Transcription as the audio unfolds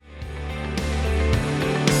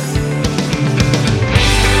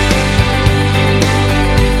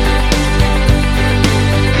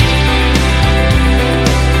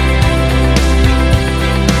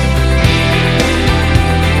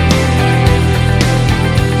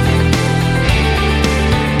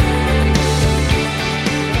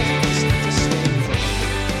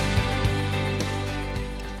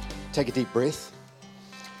Take a deep breath.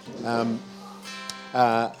 I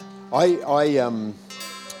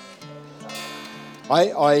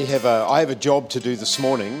have a job to do this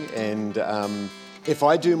morning, and if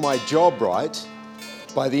I do my job right,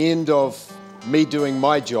 by the end of me doing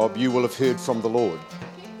my job, you will have heard from the Lord.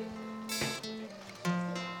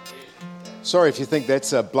 Sorry if you think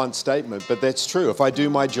that's a blunt statement, but that's true. If I do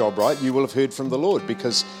my job right, you will have heard from the Lord,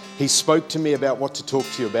 because He spoke to me about what to talk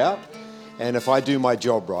to you about. And if I do my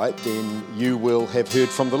job right, then you will have heard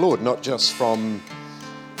from the Lord, not just from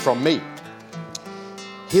me.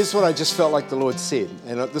 Here's what I just felt like the Lord said,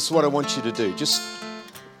 and this is what I want you to do. Just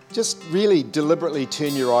really deliberately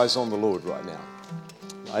turn your eyes on the Lord right now.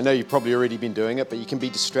 I know you've probably already been doing it, but you can be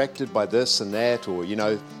distracted by this and that, or,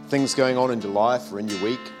 things going on in your life or in your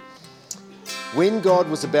week. When God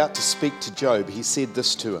was about to speak to Job, He said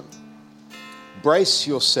this to him: brace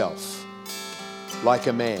yourself like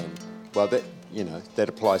a man. Well, that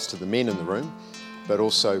applies to the men in the room, but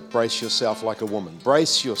also brace yourself like a woman.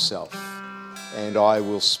 Brace yourself, and I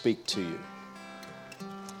will speak to you.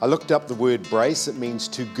 I looked up the word brace. It means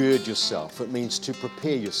to gird yourself. It means to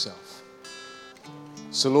prepare yourself.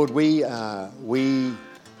 So, Lord, we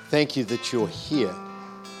thank you that you're here.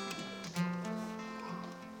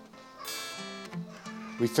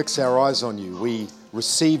 We fix our eyes on you. We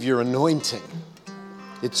receive your anointing.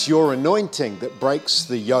 It's your anointing that breaks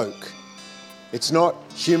the yoke. It's not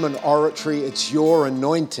human oratory, it's your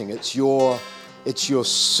anointing, it's your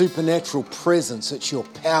supernatural presence, it's your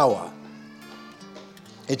power.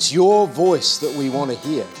 It's your voice that we want to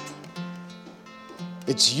hear.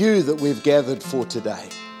 It's you that we've gathered for today.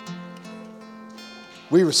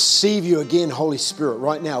 We receive you again, Holy Spirit,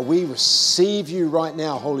 right now. We receive you right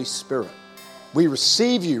now, Holy Spirit. We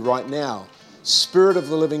receive you right now, Spirit of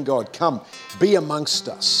the living God. Come, be amongst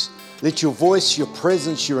us. Let your voice, your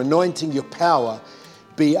presence, your anointing, your power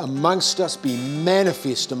be amongst us, be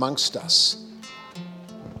manifest amongst us.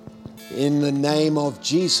 In the name of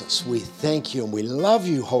Jesus, we thank you and we love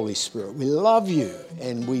you, Holy Spirit. We love you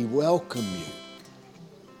and we welcome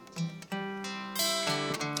you.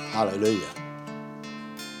 Hallelujah.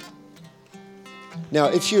 Now,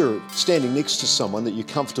 if you're standing next to someone that you're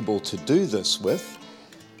comfortable to do this with,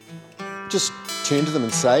 just turn to them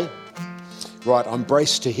and say, right, I'm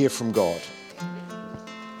braced to hear from God.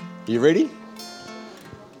 You ready?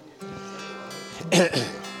 Thank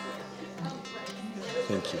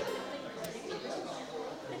you.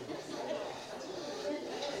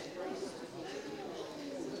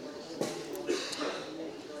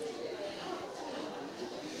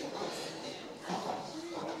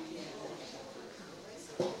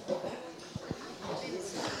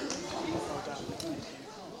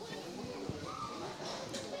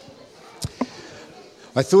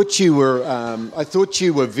 I thought you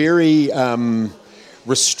were very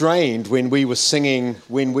restrained when we were singing,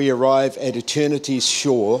 "When we arrive at eternity's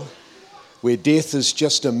shore, where death is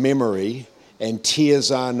just a memory and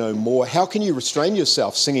tears are no more." How can you restrain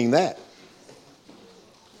yourself singing that?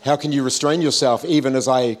 How can you restrain yourself even as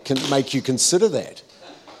I can make you consider that?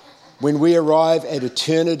 When we arrive at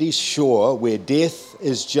eternity's shore, where death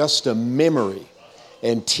is just a memory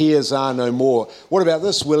and tears are no more. What about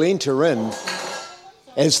this? We'll enter in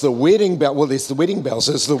as the wedding bell, there's the wedding bells,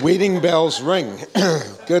 as the wedding bells ring.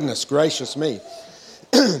 Goodness gracious me.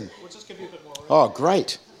 We'll just give you a bit more. Oh,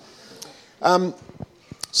 great.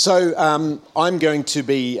 So I'm going to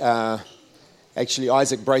be, actually,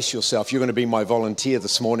 Isaac, brace yourself. You're going to be my volunteer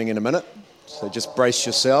this morning in a minute. So just brace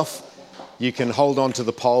yourself. You can hold on to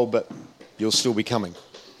the pole, but you'll still be coming,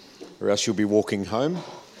 or else you'll be walking home.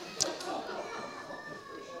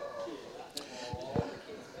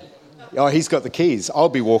 Oh, he's got the keys. I'll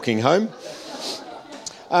be walking home.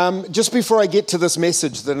 Just before I get to this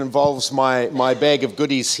message that involves my bag of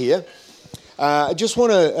goodies here, I just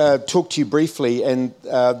want to talk to you briefly, and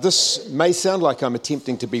this may sound like I'm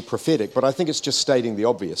attempting to be prophetic, but I think it's just stating the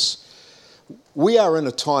obvious. We are in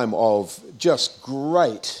a time of just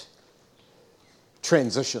great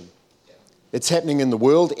transition. It's happening in the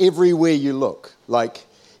world everywhere you look. Like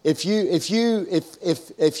if you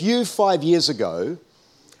 5 years ago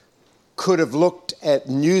could have looked at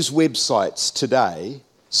news websites today.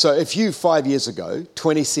 So if you 5 years ago,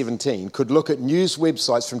 2017, could look at news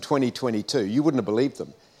websites from 2022, you wouldn't have believed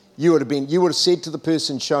them. You would have said to the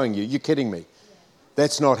person showing you, "You're kidding me.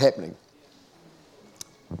 That's not happening."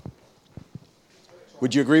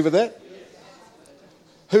 Would you agree with that?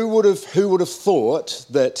 Who would have thought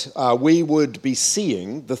that we would be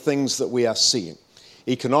seeing the things that we are seeing?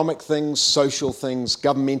 Economic things, social things,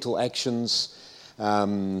 governmental actions,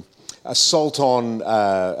 assault on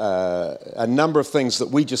a number of things that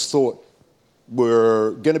we just thought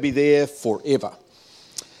were going to be there forever.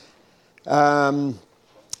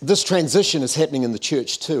 This transition is happening in the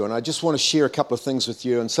church too, and I just want to share a couple of things with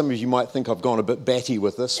you. And some of you might think I've gone a bit batty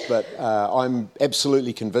with this, but I'm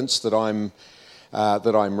absolutely convinced that I'm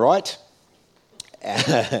right.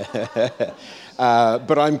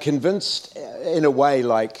 But I'm convinced in a way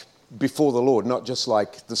like before the Lord, not just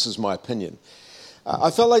like this is my opinion. I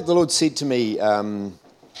felt like the Lord said to me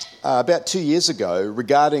about 2 years ago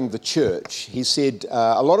regarding the church. He said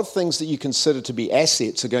a lot of things that you consider to be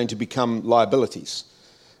assets are going to become liabilities.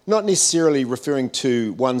 Not necessarily referring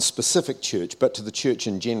to one specific church, but to the church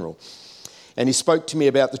in general. And he spoke to me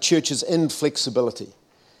about the church's inflexibility.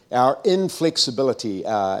 Our inflexibility,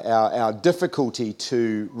 our difficulty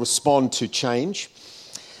to respond to change,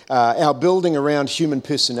 our building around human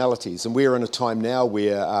personalities. And we're in a time now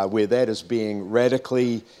where that is being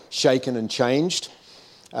radically shaken and changed.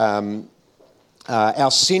 Our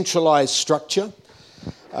centralized structure,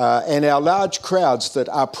 and our large crowds that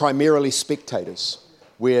are primarily spectators,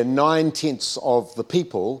 where 9/10 of the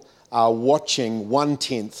people are watching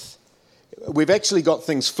 1/10. We've actually got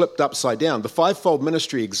things flipped upside down. The fivefold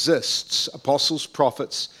ministry exists. Apostles,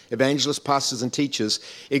 prophets, evangelists, pastors, and teachers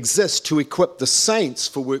exist to equip the saints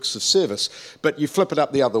for works of service. But you flip it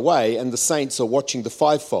up the other way, and the saints are watching the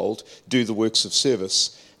fivefold do the works of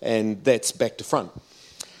service, and that's back to front.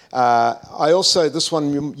 This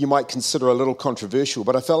one you might consider a little controversial,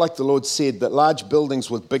 but I felt like the Lord said that large buildings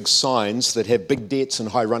with big signs that have big debts and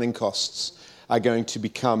high running costs are going to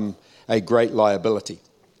become a great liability.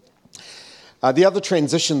 The other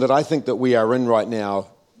transition that I think that we are in right now,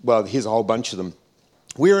 well, here's a whole bunch of them.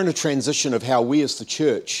 We're in a transition of how we as the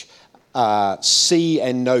church see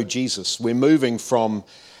and know Jesus. We're moving from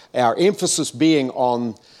our emphasis being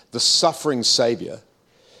on the suffering Saviour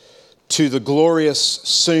to the glorious,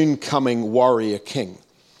 soon-coming warrior king.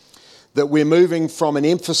 That we're moving from an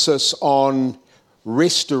emphasis on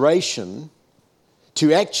restoration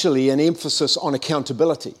to actually an emphasis on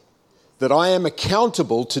accountability. That I am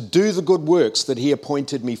accountable to do the good works that he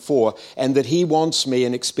appointed me for, and that he wants me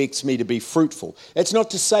and expects me to be fruitful. It's not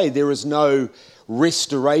to say there is no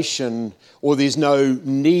restoration or there's no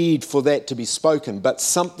need for that to be spoken, but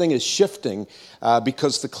something is shifting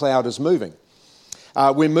because the cloud is moving.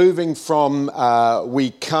 We're moving from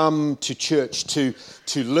we come to church to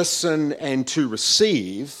listen and to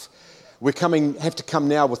receive. We have to come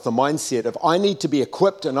now with the mindset of I need to be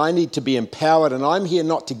equipped and I need to be empowered, and I'm here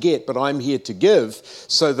not to get, but I'm here to give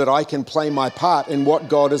so that I can play my part in what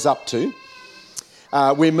God is up to.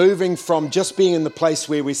 We're moving from just being in the place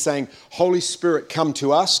where we're saying, Holy Spirit, come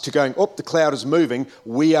to us, to going, oh, the cloud is moving.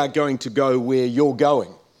 We are going to go where you're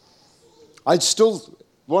going. I still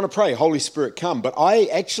want to pray, Holy Spirit, come. But I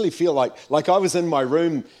actually feel like I was in my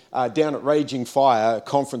room down at Raging Fire, a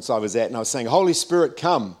conference I was at, and I was saying, Holy Spirit,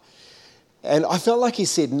 come. And I felt like he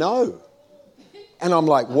said no. And I'm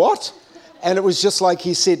like, what? And it was just like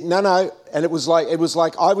he said, no. And it was like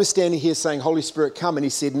I was standing here saying, Holy Spirit, come. And he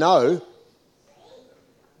said no,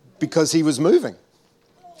 because he was moving.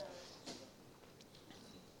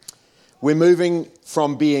 We're moving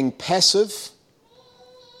from being passive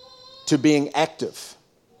to being active.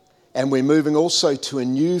 And we're moving also to a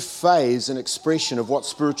new phase and expression of what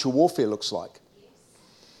spiritual warfare looks like.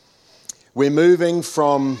 We're moving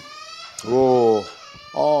from, we've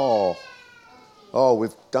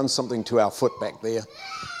done something to our foot back there.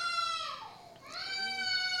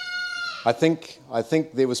 I think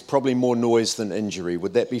there was probably more noise than injury.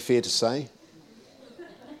 Would that be fair to say?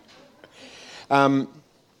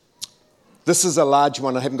 This is a large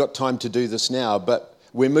one. I haven't got time to do this now, but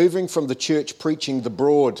we're moving from the church preaching the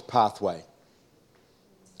broad pathway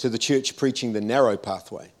to the church preaching the narrow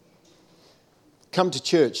pathway. Come to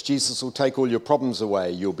church, Jesus will take all your problems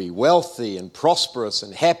away. You'll be wealthy and prosperous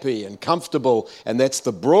and happy and comfortable, and that's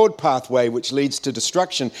the broad pathway which leads to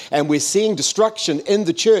destruction. And we're seeing destruction in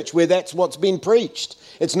the church where that's what's been preached.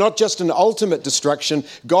 It's not just an ultimate destruction.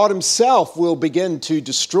 God himself will begin to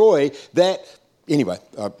destroy that. Anyway,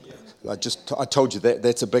 I told you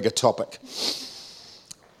that's a bigger topic.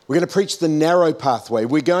 We're going to preach the narrow pathway.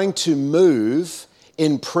 We're going to move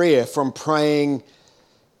in prayer from praying.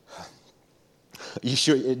 You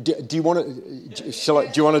sure? Do you want to?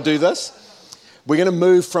 Do you want to do this? We're going to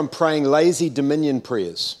move from praying lazy dominion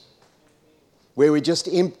prayers, where we just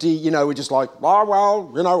empty. We're just like,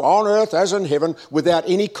 on earth as in heaven, without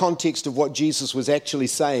any context of what Jesus was actually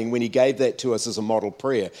saying when he gave that to us as a model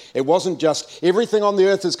prayer. It wasn't just everything on the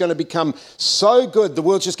earth is going to become so good, the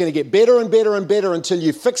world's just going to get better and better and better until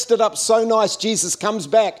you fixed it up so nice. Jesus comes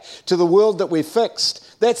back to the world that we fixed.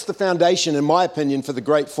 That's the foundation, in my opinion, for the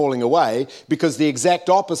great falling away, because the exact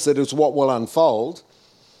opposite is what will unfold.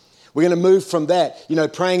 We're going to move from that,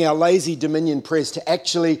 praying our lazy dominion prayers, to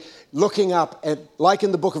actually looking up at, like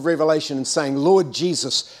in the book of Revelation, and saying, Lord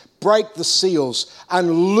Jesus, break the seals,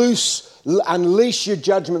 unleash your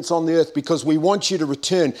judgments on the earth, because we want you to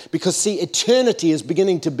return. Because, see, eternity is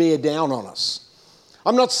beginning to bear down on us.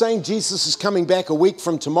 I'm not saying Jesus is coming back a week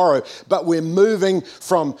from tomorrow, but we're moving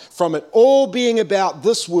from it all being about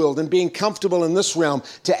this world and being comfortable in this realm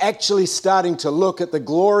to actually starting to look at the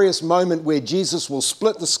glorious moment where Jesus will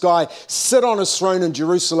split the sky, sit on his throne in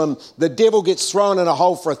Jerusalem, the devil gets thrown in a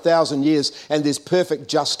hole for 1,000 years, and there's perfect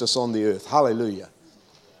justice on the earth. Hallelujah.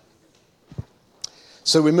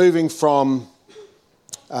 So we're moving from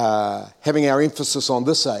having our emphasis on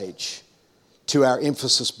this age to our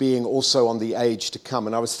emphasis being also on the age to come.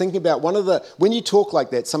 And I was thinking about when you talk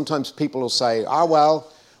like that, sometimes people will say,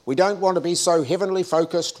 we don't want to be so heavenly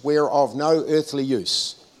focused, we're of no earthly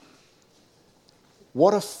use.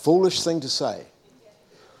 What a foolish thing to say.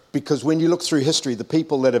 Because when you look through history, the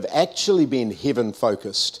people that have actually been heaven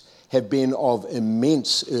focused have been of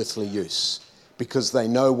immense earthly use, because they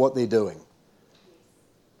know what they're doing.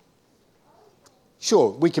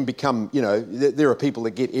 Sure, we can become, there are people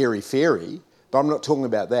that get airy-fairy, but I'm not talking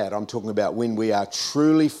about that. I'm talking about when we are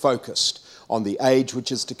truly focused on the age which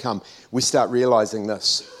is to come. We start realizing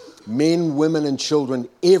this. Men, women, and children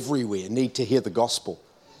everywhere need to hear the gospel.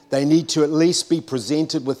 They need to at least be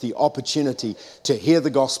presented with the opportunity to hear the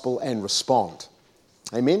gospel and respond.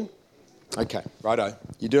 Amen? Okay, righto.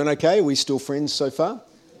 You doing okay? Are we still friends so far?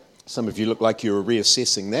 Some of you look like you were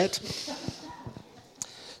reassessing that.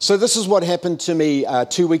 So this is what happened to me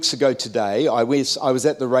 2 weeks ago today. I was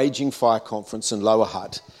at the Raging Fire Conference in Lower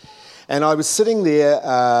Hutt, and I was sitting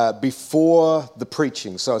there before the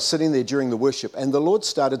preaching. So I was sitting there during the worship, and the Lord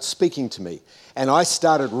started speaking to me, and I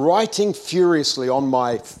started writing furiously on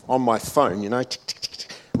my phone,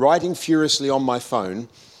 writing furiously on my phone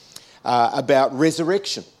about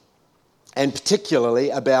resurrection, and particularly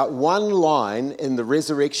about one line in the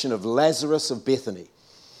resurrection of Lazarus of Bethany.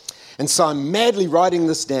 And so I'm madly writing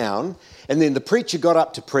this down, and then the preacher got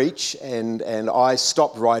up to preach, and I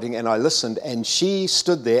stopped writing, and I listened, and she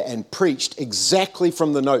stood there and preached exactly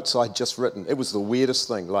from the notes I'd just written. It was the weirdest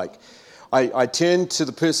thing. I turned to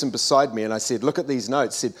the person beside me, and I said, look at these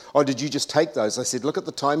notes. Said, oh, did you just take those? I said, look at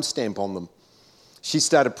the timestamp on them. She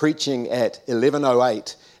started preaching at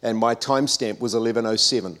 11:08, and my timestamp was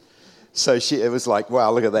 11:07. So it was like,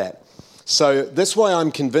 wow, look at that. So that's why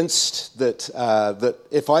I'm convinced that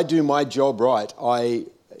if I do my job right,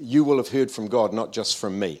 you will have heard from God, not just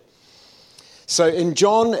from me. So in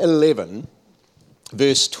John 11,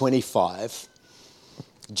 verse 25,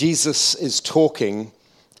 Jesus is talking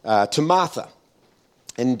to Martha.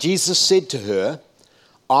 And Jesus said to her,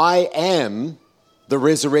 I am the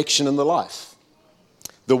resurrection and the life.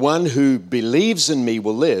 The one who believes in me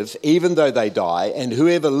will live, even though they die, and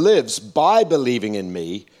whoever lives by believing in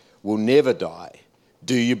me will never die.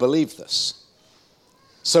 Do you believe this?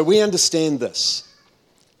 So we understand this.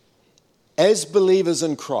 As believers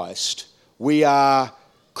in Christ, we are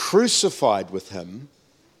crucified with him.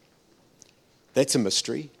 That's a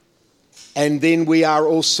mystery. And then we are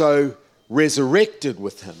also resurrected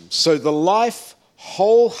with him. So the life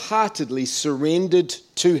wholeheartedly surrendered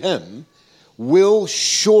to him will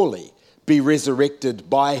surely be resurrected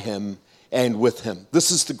by him and with him.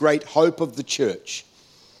 This is the great hope of the church.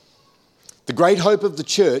 The great hope of the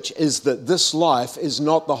church is that this life is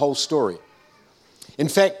not the whole story. In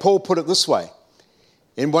fact, Paul put it this way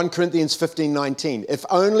in 1 Corinthians 15:19, if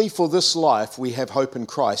only for this life we have hope in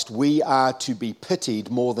Christ, we are to be pitied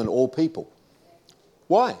more than all people.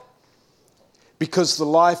 Why? Because the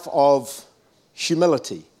life of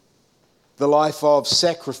humility, the life of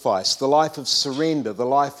sacrifice, the life of surrender, the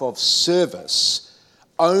life of service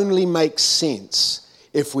only makes sense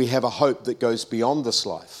if we have a hope that goes beyond this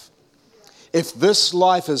life. If this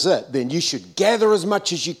life is it, then you should gather as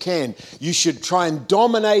much as you can. You should try and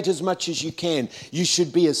dominate as much as you can. You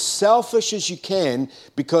should be as selfish as you can,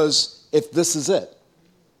 because if this is it.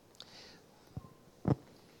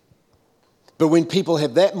 But when people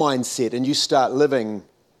have that mindset and you start living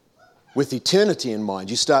with eternity in mind,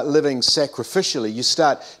 you start living sacrificially, you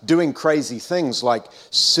start doing crazy things like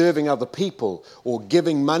serving other people or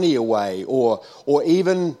giving money away or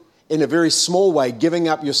even in a very small way, giving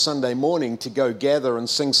up your Sunday morning to go gather and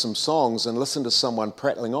sing some songs and listen to someone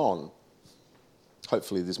prattling on.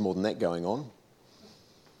 Hopefully there's more than that going on.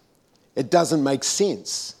 It doesn't make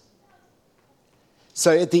sense.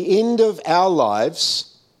 So at the end of our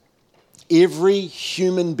lives, every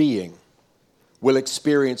human being will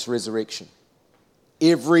experience resurrection.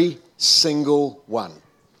 Every single one.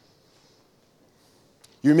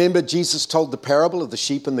 You remember Jesus told the parable of the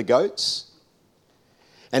sheep and the goats?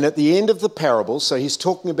 And at the end of the parable, so he's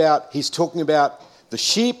talking about the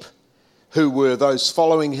sheep who were those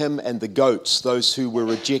following him and the goats, those who were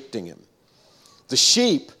rejecting him. The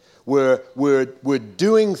sheep were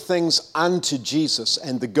doing things unto Jesus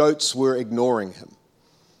and the goats were ignoring him.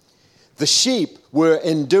 The sheep were,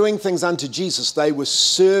 in doing things unto Jesus, they were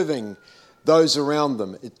serving those around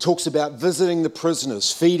them. It talks about visiting the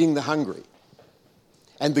prisoners, feeding the hungry.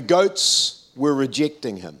 And the goats were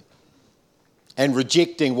rejecting him and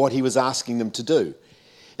rejecting what he was asking them to do.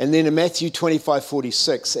 And then in Matthew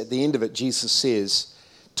 25:46, at the end of it, Jesus says,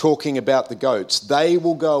 talking about the goats, they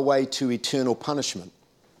will go away to eternal punishment,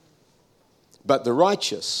 but the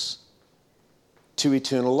righteous to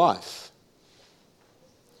eternal life.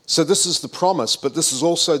 So this is the promise, but this is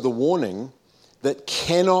also the warning that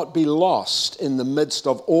cannot be lost in the midst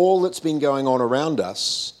of all that's been going on around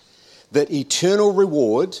us, that eternal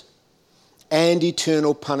reward and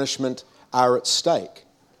eternal punishment are at stake.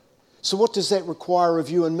 So what does that require of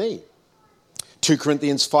you and me? 2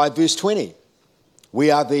 Corinthians 5 verse 20.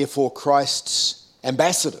 We are therefore Christ's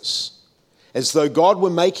ambassadors. As though God were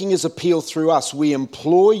making his appeal through us, we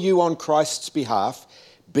implore you on Christ's behalf,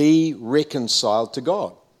 be reconciled to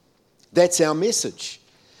God. That's our message.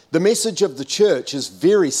 The message of the church is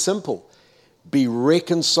very simple. Be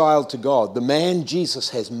reconciled to God. The man Jesus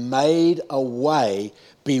has made a way.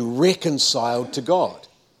 Be reconciled to God.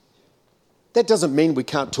 That doesn't mean we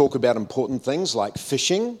can't talk about important things like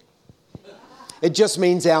fishing. It just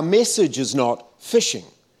means our message is not fishing.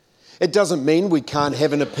 It doesn't mean we can't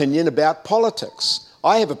have an opinion about politics.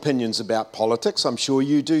 I have opinions about politics. I'm sure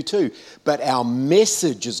you do too. But our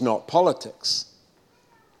message is not politics.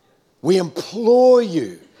 We implore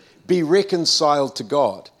you, be reconciled to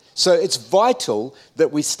God. So it's vital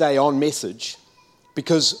that we stay on message,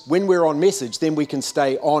 because when we're on message, then we can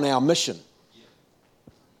stay on our mission.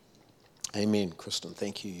 Amen, Kristen.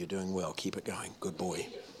 Thank you. You're doing well. Keep it going. Good boy.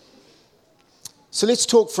 So let's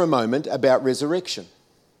talk for a moment about resurrection.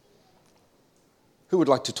 Who would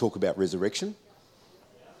like to talk about resurrection?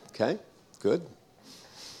 Okay, good.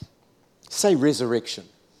 Say resurrection.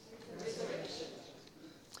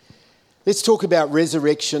 Let's talk about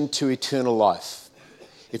resurrection to eternal life.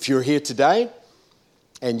 If you're here today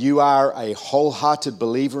and you are a wholehearted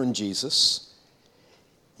believer in Jesus,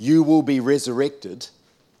 you will be resurrected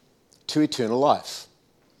to eternal life.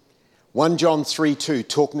 1 John 3:2,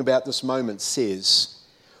 talking about this moment, says,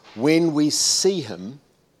 when we see him,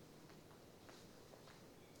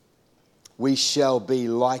 we shall be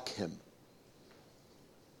like him.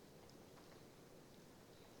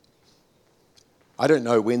 I don't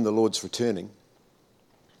know when the Lord's returning.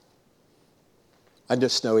 I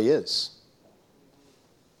just know he is.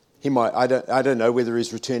 He might. I don't know whether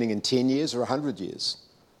he's returning in 10 years or 100 years.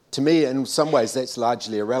 To me, in some ways, that's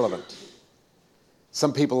largely irrelevant.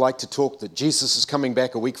 Some people like to talk that Jesus is coming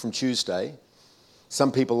back a week from Tuesday.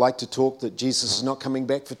 Some people like to talk that Jesus is not coming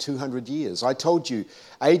back for 200 years. I told you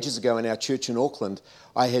ages ago in our church in Auckland,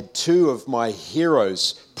 I had two of my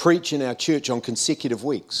heroes preach in our church on consecutive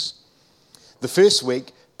weeks. The first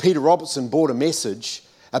week, Peter Robertson brought a message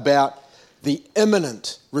about the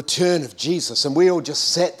imminent return of Jesus, and we all just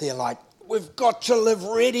sat there like, we've got to live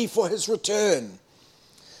ready for his return.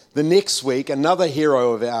 The next week, another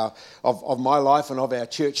hero of my life and of our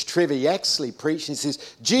church, Trevor Yaxley, preached and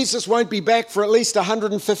says, Jesus won't be back for at least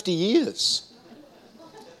 150 years.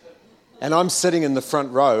 And I'm sitting in the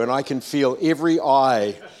front row and I can feel every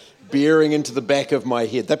eye bearing into the back of my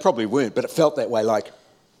head. They probably weren't, but it felt that way, like,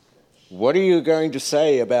 what are you going to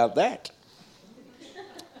say about that?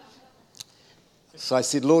 So I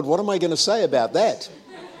said, Lord, what am I going to say about that?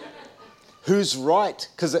 Who's right?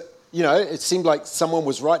 Because it seemed like someone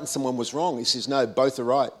was right and someone was wrong. He says, no, both are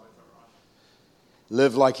right.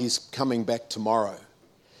 Live like he's coming back tomorrow,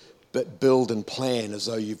 but build and plan as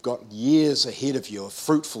though you've got years ahead of you of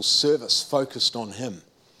fruitful service focused on him.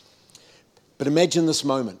 But imagine this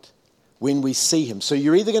moment when we see him. So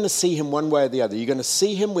you're either going to see him one way or the other. You're going to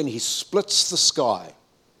see him when he splits the sky,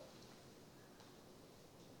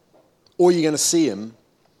 or you're going to see him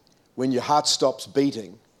when your heart stops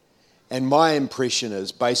beating. And my impression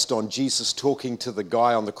is, based on Jesus talking to the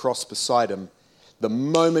guy on the cross beside him, the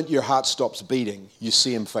moment your heart stops beating, you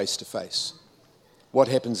see him face to face. What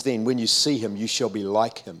happens then? When you see him, you shall be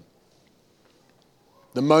like him.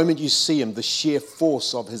 The moment you see him, the sheer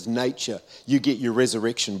force of his nature, you get your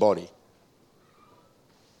resurrection body.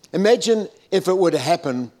 Imagine if it were to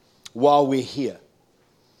happen while we're here.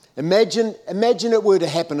 Imagine it were to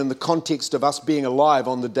happen in the context of us being alive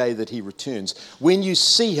on the day that he returns. When you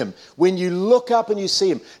see him, when you look up and you see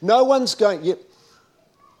him, no one's going...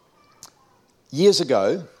 Years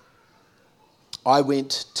ago, I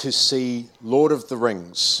went to see Lord of the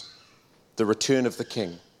Rings, The Return of the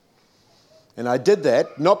King. And I did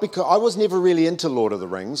that, not because... I was never really into Lord of the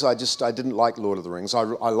Rings. I didn't like Lord of the Rings. I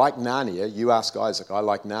like Narnia. You ask Isaac, I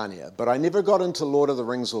like Narnia. But I never got into Lord of the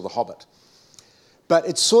Rings or The Hobbit. But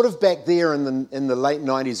it's sort of back there in the late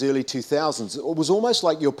 90s, early 2000s. It was almost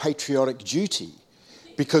like your patriotic duty.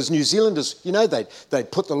 Because New Zealanders,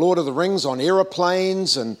 they'd put the Lord of the Rings on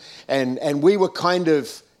aeroplanes and we were kind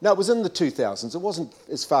of... No, it was in the 2000s. It wasn't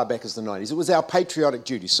as far back as the 90s. It was our patriotic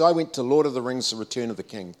duty. So I went to Lord of the Rings, The Return of the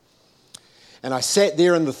King. And I sat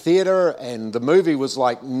there in the theatre and the movie was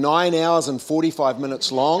like 9 hours and 45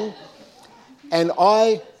 minutes long. And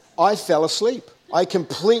I fell asleep. I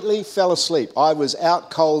completely fell asleep. I was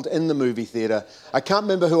out cold in the movie theatre. I can't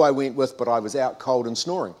remember who I went with, but I was out cold and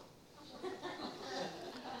snoring.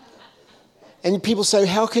 And people say,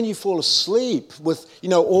 how can you fall asleep with,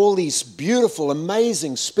 all these beautiful,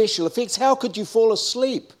 amazing special effects? How could you fall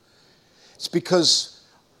asleep? It's because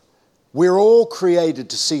we're all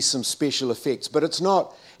created to see some special effects, but it's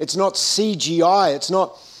not CGI. It's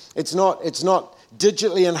not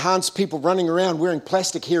digitally enhanced people running around wearing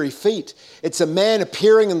plastic hairy feet. It's a man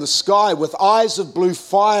appearing in the sky with eyes of blue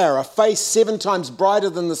fire, a face 7 times brighter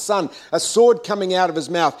than the sun, a sword coming out of his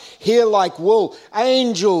mouth, hair like wool,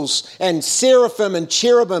 angels and seraphim and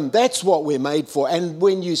cherubim. That's what we're made for. And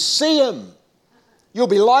when you see him, you'll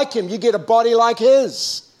be like him. You get a body like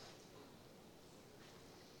his.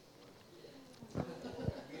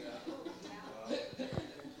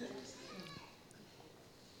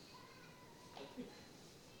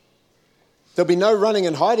 There'll be no running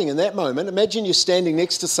and hiding in that moment. Imagine you're standing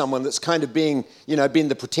next to someone that's kind of being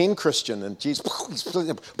the pretend Christian, and geez,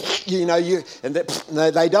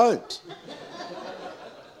 no, they don't.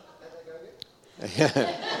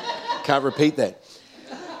 Can't repeat that.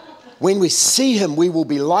 When we see him, we will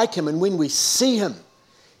be like him, and when we see him,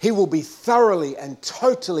 he will be thoroughly and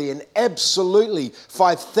totally and absolutely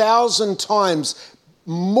 5,000 times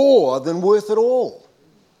more than worth it all.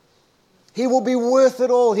 He will be worth it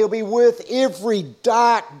all. He'll be worth every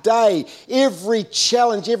dark day, every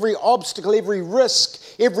challenge, every obstacle, every risk,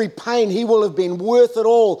 every pain. He will have been worth it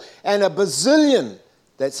all. And a bazillion,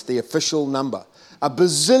 that's the official number, a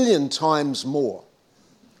bazillion times more.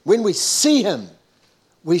 When we see him,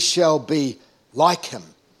 we shall be like him.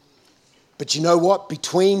 But you know what?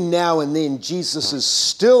 Between now and then, Jesus is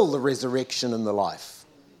still the resurrection and the life.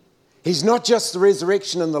 He's not just the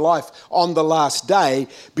resurrection and the life on the last day.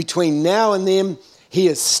 Between now and then, he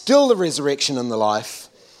is still the resurrection and the life.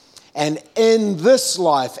 And in this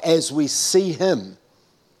life, as we see him,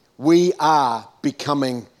 we are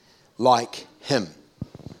becoming like him.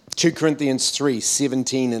 2 Corinthians 3,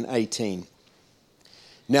 17 and 18.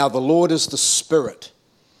 Now the Lord is the Spirit.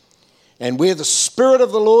 And where the Spirit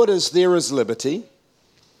of the Lord is, there is liberty.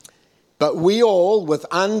 But we all, with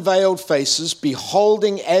unveiled faces,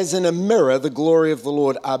 beholding as in a mirror the glory of the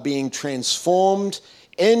Lord, are being transformed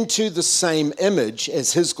into the same image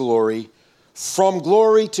as his glory, from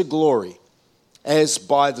glory to glory, as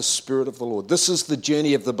by the Spirit of the Lord. This is the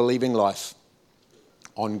journey of the believing life.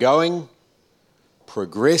 Ongoing,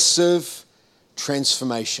 progressive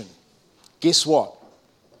transformation. Guess what?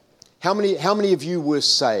 How many of you were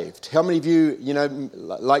saved? How many of you,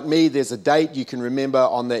 like me, there's a date you can remember,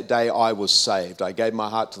 on that day I was saved. I gave my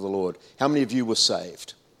heart to the Lord. How many of you were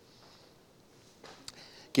saved?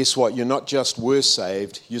 Guess what? You're not just were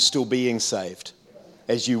saved, you're still being saved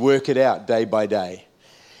as you work it out day by day.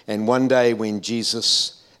 And one day when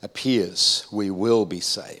Jesus appears, we will be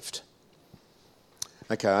saved.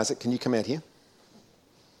 Okay, Isaac, can you come out here?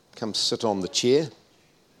 Come sit on the chair.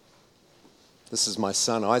 This is my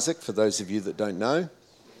son, Isaac, for those of you that don't know.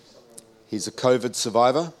 He's a COVID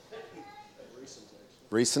survivor.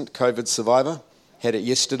 Recent COVID survivor. Had it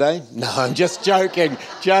yesterday. No, I'm just joking.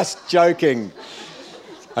 Just joking.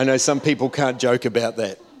 I know some people can't joke about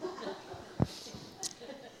that.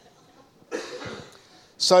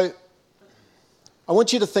 So, I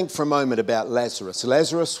want you to think for a moment about Lazarus.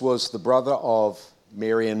 Lazarus was the brother of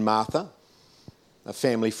Mary and Martha, a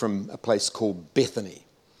family from a place called Bethany.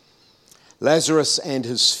 Lazarus and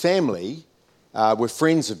his family were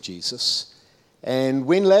friends of Jesus. And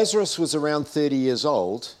when Lazarus was around 30 years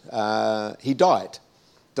old, he died.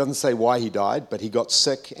 Doesn't say why he died, but he got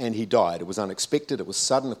sick and he died. It was unexpected. It was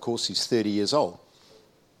sudden. Of course, he's 30 years old.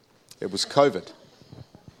 It was COVID.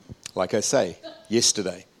 Like I say,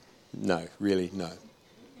 yesterday. No, really, no.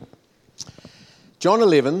 John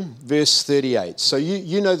 11, verse 38. So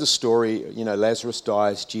you know the story. You know, Lazarus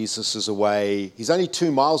dies, Jesus is away. He's only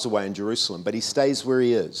 2 miles away in Jerusalem, but he stays where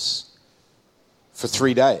he is for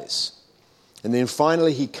 3 days. And then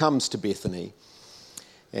finally he comes to Bethany,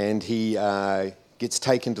 and he gets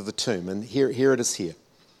taken to the tomb. And here it is here.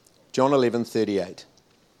 John 11, 38.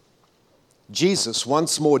 Jesus,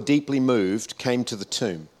 once more deeply moved, came to the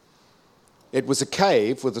tomb. It was a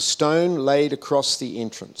cave with a stone laid across the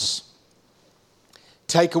entrance.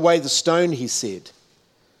 "Take away the stone," he said.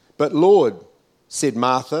 "But Lord," said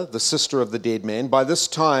Martha, the sister of the dead man, "by this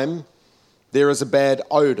time there is a bad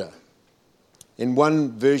odor." In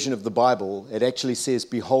one version of the Bible, it actually says,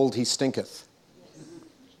 "Behold, he stinketh."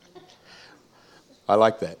 I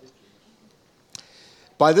like that.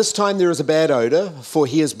 "By this time there is a bad odor, for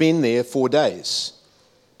he has been there 4 days."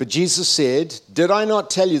 But Jesus said, "Did I not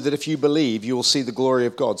tell you that if you believe, you will see the glory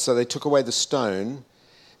of God?" So they took away the stone.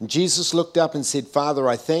 And Jesus looked up and said, "Father,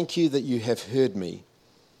 I thank you that you have heard me.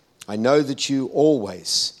 I know that you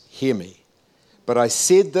always hear me. But I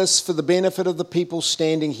said this for the benefit of the people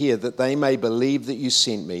standing here, that they may believe that you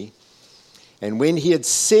sent me." And when he had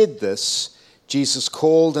said this, Jesus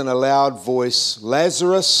called in a loud voice,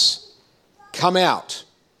 "Lazarus, come out."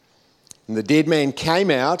 And the dead man came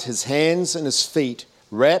out, his hands and his feet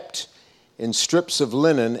wrapped in strips of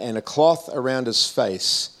linen and a cloth around his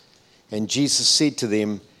face. And Jesus said to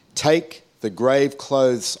them, "Take the grave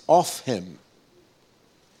clothes off him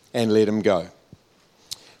and let him go."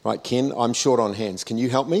 Right, Ken, I'm short on hands. Can you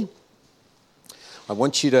help me? I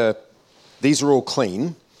want you to, these are all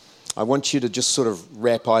clean. I want you to just sort of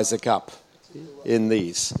wrap Isaac up in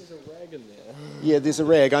these. There's a rag in there. Yeah, there's a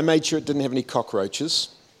rag. I made sure it didn't have any cockroaches.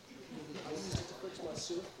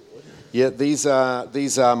 Yeah, these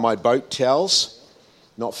are my boat towels,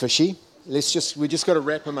 not fishy. We just got to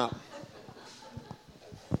wrap them up.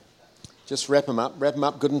 Just wrap them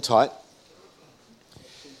up good and tight.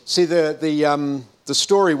 See, the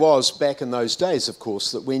story was back in those days, of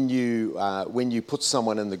course, that when you put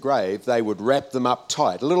someone in the grave, they would wrap them up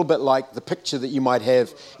tight, a little bit like the picture that you might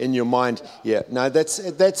have in your mind. Yeah, no, that's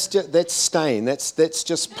stain. That's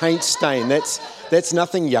just paint stain. That's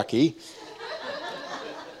nothing yucky.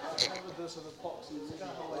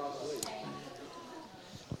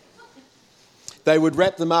 They would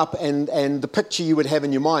wrap them up, and the picture you would have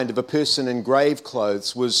in your mind of a person in grave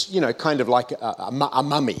clothes was, kind of like a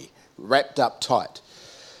mummy, wrapped up tight.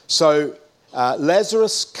 So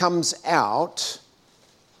Lazarus comes out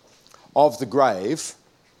of the grave,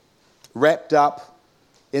 wrapped up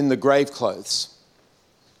in the grave clothes.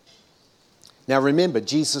 Now remember,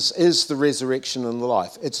 Jesus is the resurrection and the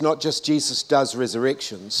life. It's not just Jesus does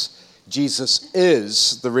resurrections. Jesus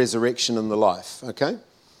is the resurrection and the life, okay?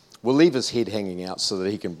 We'll leave his head hanging out so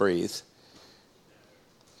that he can breathe.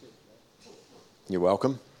 You're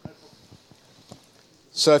welcome.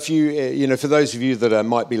 So if for those of you that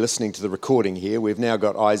might be listening to the recording here, we've now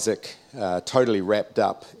got Isaac totally wrapped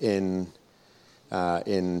up in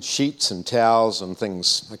sheets and towels and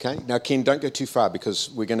things, okay? Now, Ken, don't go too far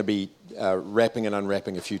because we're going to be wrapping and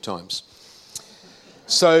unwrapping a few times.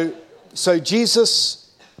 So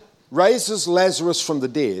Jesus raises Lazarus from the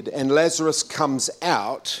dead, and Lazarus comes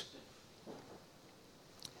out.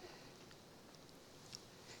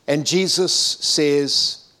 And Jesus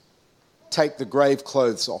says, "Take the grave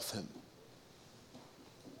clothes off him."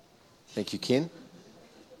 Thank you, Ken.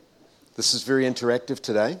 This is very interactive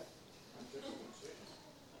today.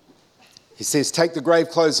 He says, "Take the grave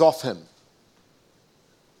clothes off him."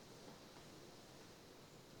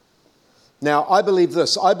 Now, I believe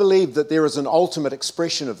this. I believe that there is an ultimate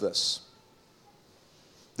expression of this.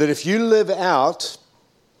 That if you live out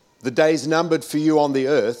the days numbered for you on the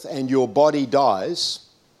earth and your body dies,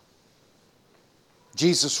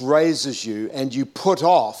 Jesus raises you and you put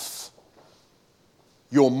off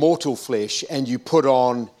your mortal flesh and you put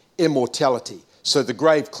on immortality. So the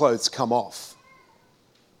grave clothes come off.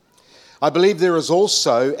 I believe there is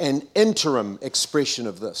also an interim expression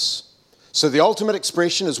of this. So the ultimate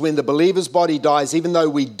expression is when the believer's body dies, even though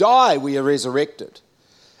we die, we are resurrected.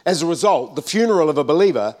 As a result, the funeral of a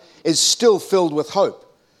believer is still filled with hope.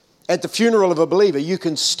 At the funeral of a believer, you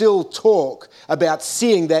can still talk about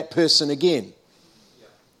seeing that person again.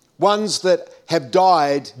 Ones that have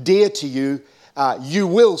died dear to you, you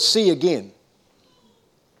will see again.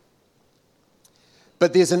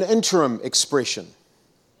 But there's an interim expression.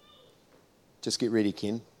 Just get ready,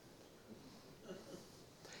 Ken.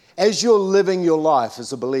 As you're living your life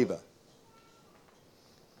as a believer,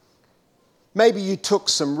 maybe you took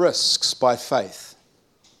some risks by faith.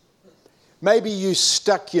 Maybe you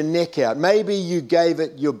stuck your neck out. Maybe you gave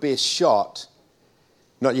it your best shot.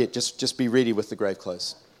 Not yet, just be ready with the grave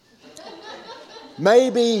clothes.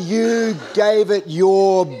 Maybe you gave it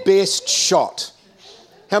your best shot.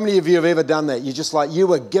 How many of you have ever done that? You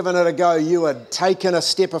were giving it a go, you were taking a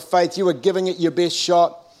step of faith, you were giving it your best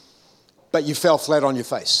shot, but you fell flat on your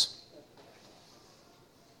face.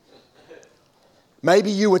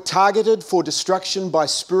 Maybe you were targeted for destruction by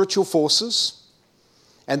spiritual forces,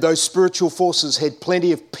 and those spiritual forces had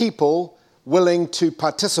plenty of people willing to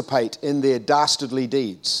participate in their dastardly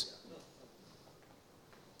deeds.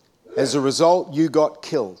 As a result, you got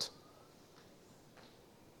killed.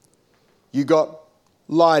 You got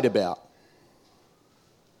lied about.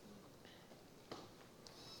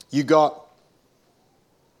 You got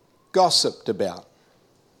gossiped about.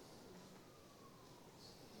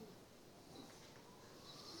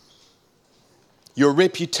 Your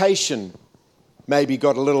reputation maybe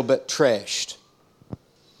got a little bit trashed.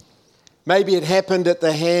 Maybe it happened at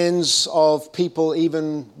the hands of people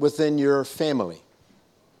even within your family.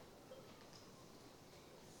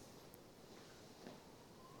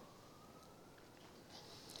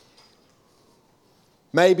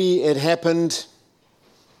 Maybe it happened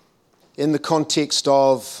in the context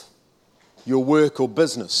of your work or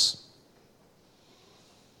business.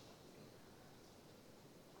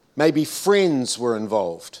 Maybe friends were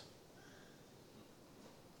involved.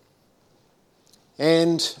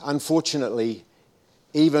 And unfortunately,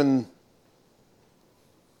 even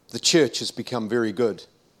the church has become very good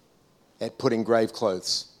at putting grave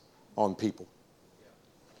clothes on people.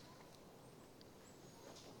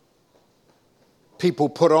 People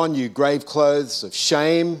put on you grave clothes of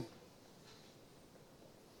shame,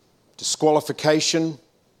 disqualification,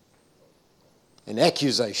 and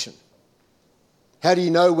accusation. How do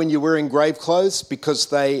you know when you're wearing grave clothes? Because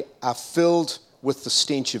they are filled with the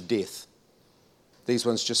stench of death. These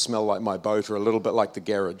ones just smell like my boat or a little bit like the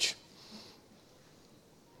garage.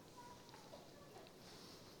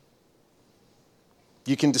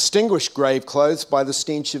 You can distinguish grave clothes by the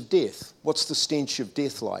stench of death. What's the stench of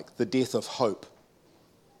death like? The death of hope.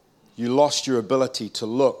 You lost your ability to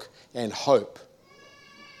look and hope.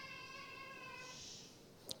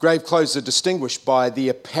 Grave clothes are distinguished by the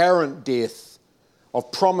apparent death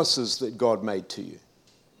of promises that God made to you.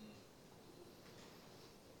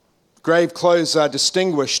 Grave clothes are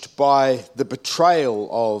distinguished by the betrayal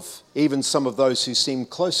of even some of those who seem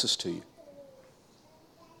closest to you.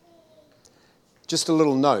 Just a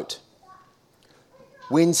little note.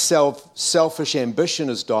 When selfish ambition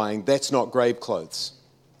is dying, that's not grave clothes.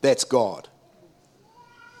 That's God.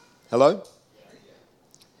 Hello?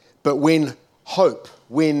 But when hope,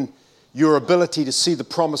 when your ability to see the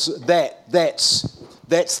promise, that's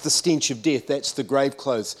the stench of death. That's the grave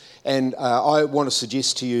clothes. And I want to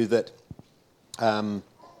suggest to you that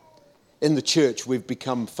in the church, we've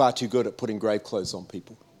become far too good at putting grave clothes on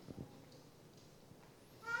people.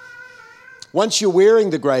 Once you're wearing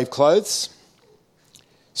the grave clothes,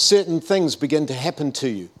 certain things begin to happen to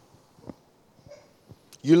you.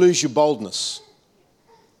 You lose your boldness.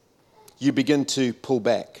 You begin to pull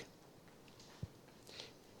back.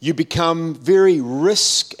 You become very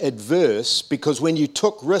risk adverse because when you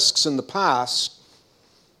took risks in the past,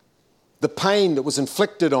 the pain that was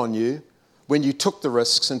inflicted on you when you took the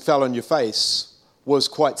risks and fell on your face was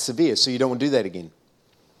quite severe, so you don't want to do that again.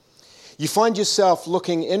 You find yourself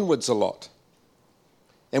looking inwards a lot,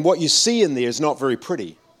 and what you see in there is not very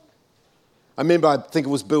pretty. I think it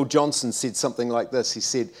was Bill Johnson said something like this. He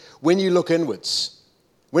said, when you look inwards,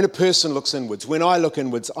 when a person looks inwards, when I look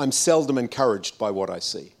inwards, I'm seldom encouraged by what I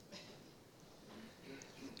see.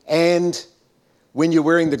 And when you're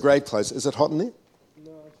wearing the grave clothes, is it hot in there?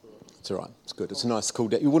 No, it's all right. It's all right. It's good. It's a nice cool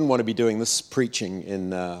day. You wouldn't want to be doing this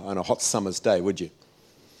preaching on a hot summer's day, would you?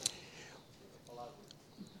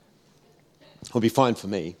 It'll be fine for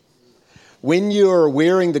me. When you're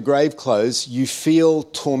wearing the grave clothes, you feel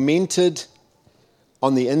tormented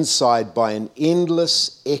on the inside by an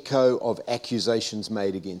endless echo of accusations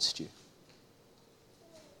made against you.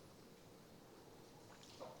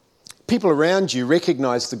 People around you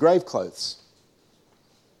recognize the grave clothes.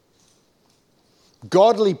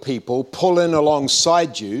 Godly people pull in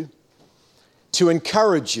alongside you to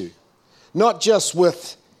encourage you, not just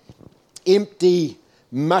with empty,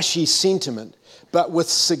 mushy sentiment, but with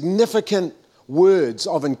significant words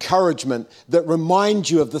of encouragement that remind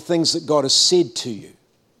you of the things that God has said to you.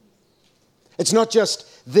 It's not just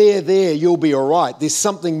there, you'll be all right. There's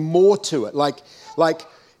something more to it. Like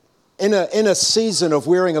in a season of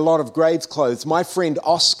wearing a lot of grave clothes, my friend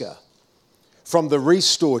Oscar from the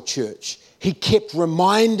Restore Church, He kept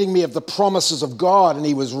reminding me of the promises of God, and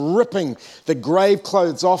he was ripping the grave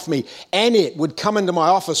clothes off me. Annette would come into my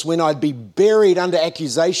office when I'd be buried under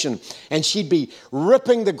accusation, and she'd be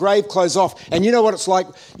ripping the grave clothes off. And you know what it's like,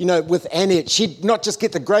 with Annette? She'd not just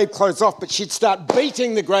get the grave clothes off, but she'd start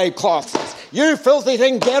beating the grave clothes. You filthy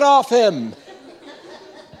thing, get off him.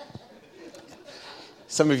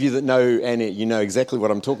 Some of you that know Annette, you know exactly what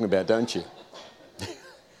I'm talking about, don't you?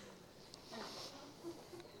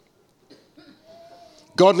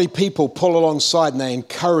 Godly people pull alongside and they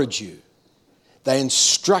encourage you. They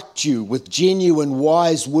instruct you with genuine,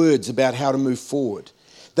 wise words about how to move forward.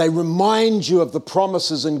 They remind you of the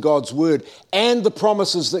promises in God's word and the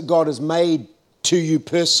promises that God has made to you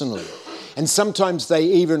personally. And sometimes they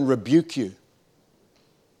even rebuke you.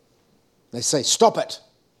 They say, stop it.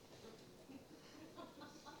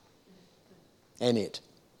 Annette.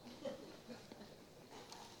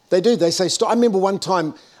 They do. They say, stop. I remember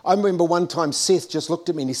one time Seth just looked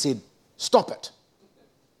at me and he said, stop it.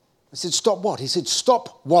 I said, stop what? He said,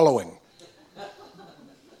 stop wallowing.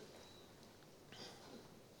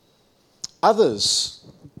 Others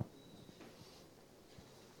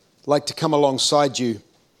like to come alongside you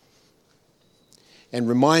and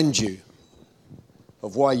remind you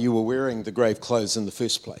of why you were wearing the grave clothes in the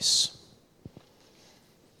first place.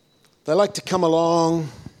 They like to come along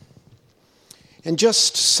and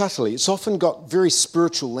just subtly, it's often got very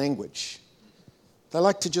spiritual language. They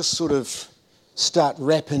like to just sort of start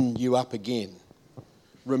wrapping you up again,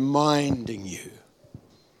 reminding you.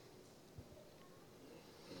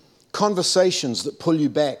 Conversations that pull you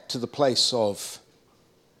back to the place of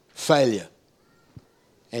failure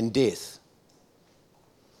and death.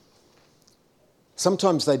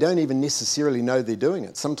 Sometimes they don't even necessarily know they're doing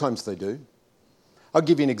it. Sometimes they do. I'll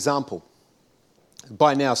give you an example.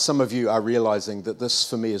 By now, some of you are realizing that this,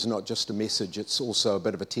 for me, is not just a message, it's also a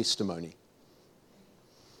bit of a testimony.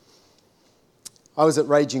 I was at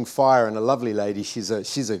Raging Fire, and a lovely lady, she's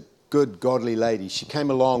a good, godly lady. She came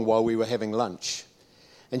along while we were having lunch.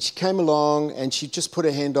 And she came along, and she just put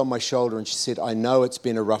her hand on my shoulder, and she said, I know it's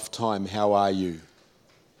been a rough time, how are you?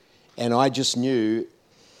 And I just knew,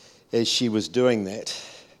 as she was doing that,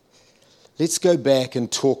 let's go back and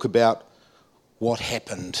talk about what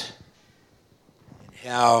happened.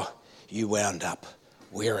 How you wound up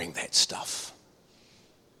wearing that stuff.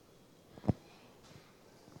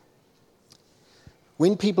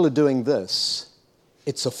 When people are doing this,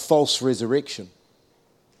 it's a false resurrection.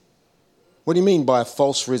 What do you mean by a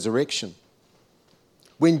false resurrection?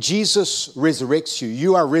 When Jesus resurrects you,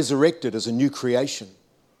 you are resurrected as a new creation.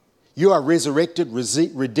 You are resurrected,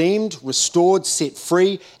 redeemed, restored, set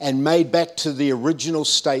free, and made back to the original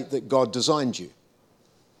state that God designed you.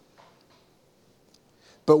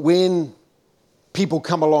 But when people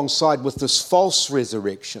come alongside with this false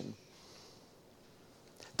resurrection,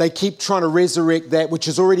 they keep trying to resurrect that which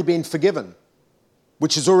has already been forgiven,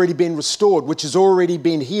 which has already been restored, which has already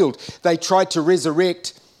been healed. They try to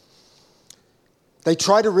resurrect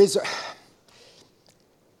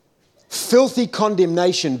filthy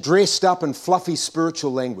condemnation dressed up in fluffy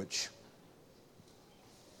spiritual language.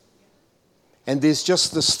 And there's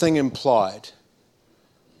just this thing implied.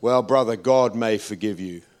 Well, brother, God may forgive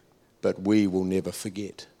you, but we will never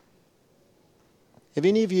forget. Have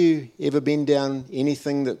any of you ever been down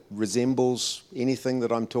anything that resembles anything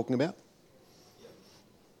that I'm talking about?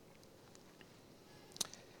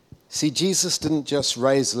 See, Jesus didn't just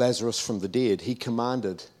raise Lazarus from the dead. He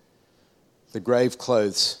commanded the grave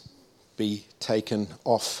clothes be taken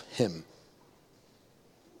off him.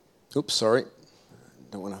 Oops, sorry.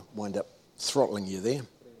 Don't want to wind up throttling you there.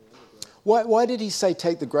 Why did he say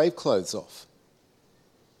take the grave clothes off?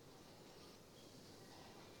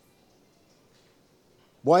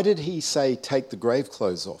 Why did he say take the grave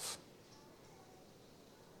clothes off?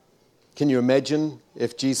 Can you imagine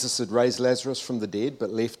if Jesus had raised Lazarus from the dead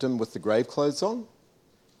but left him with the grave clothes on?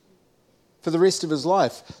 For the rest of his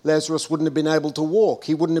life, Lazarus wouldn't have been able to walk.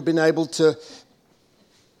 He wouldn't have been able to...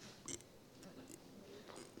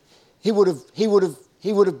 He would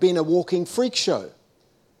have been a walking freak show.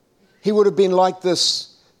 He would have been like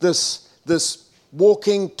this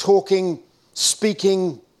walking, talking,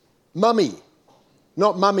 speaking mummy.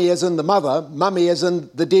 Not mummy as in the mother, mummy as in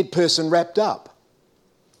the dead person wrapped up.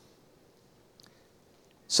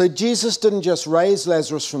 So Jesus didn't just raise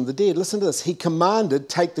Lazarus from the dead. Listen to this. He commanded,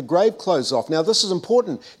 take the grave clothes off. Now this is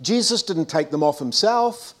important. Jesus didn't take them off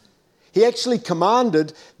himself. He actually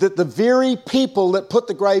commanded that the very people that put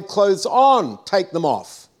the grave clothes on take them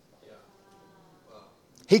off.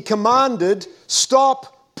 He commanded,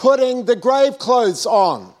 stop putting the grave clothes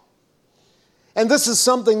on. And this is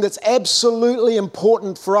something that's absolutely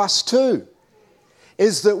important for us too.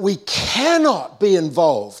 is that we cannot be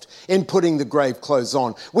involved in putting the grave clothes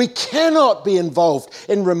on. We cannot be involved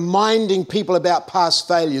in reminding people about past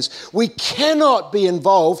failures. We cannot be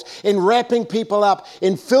involved in wrapping people up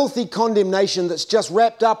in filthy condemnation that's just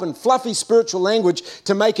wrapped up in fluffy spiritual language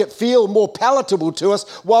to make it feel more palatable to us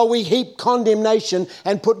while we heap condemnation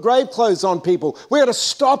and put grave clothes on people. We've got to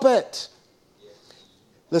stop it.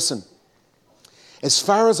 Listen, as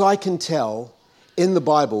far as I can tell, in the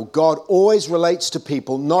Bible, God always relates to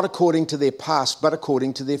people not according to their past, but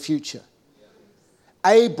according to their future.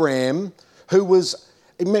 Abraham,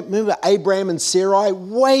 remember Abraham and Sarai,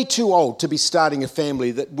 way too old to be starting a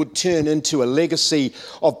family that would turn into a legacy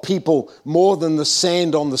of people more than the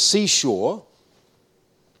sand on the seashore.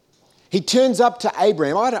 He turns up to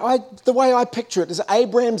Abraham. The way I picture it is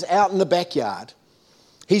Abraham's out in the backyard.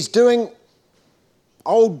 He's doing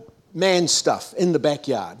old man stuff in the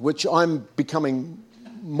backyard, which I'm becoming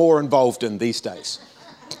more involved in these days.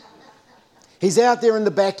 He's out there in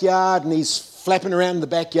the backyard and he's flapping around in the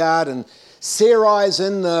backyard, and Sarai's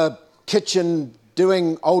in the kitchen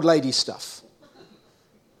doing old lady stuff.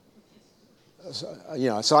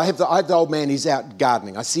 So I have the old man, he's out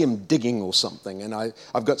gardening. I see him digging or something, and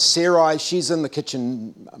I've got Sarai, she's in the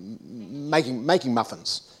kitchen making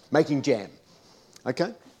muffins, making jam.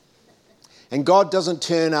 Okay? And God doesn't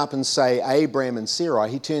turn up and say Abraham and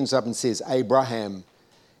Sarai. He turns up and says Abraham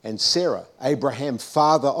and Sarah. Abraham,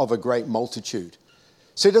 father of a great multitude.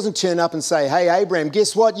 So he doesn't turn up and say, hey, Abraham,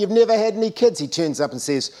 guess what? You've never had any kids. He turns up and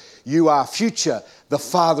says, you are future, the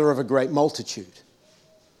father of a great multitude.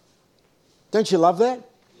 Don't you love that?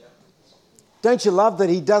 Yeah. Don't you love that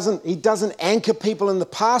he doesn't anchor people in the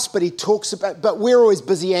past, but he talks about, but we're always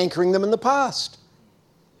busy anchoring them in the past.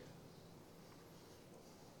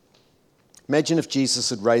 Imagine if Jesus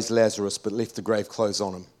had raised Lazarus but left the grave clothes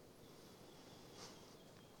on him.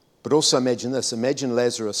 But also imagine this. Imagine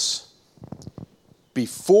Lazarus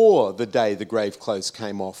before the day the grave clothes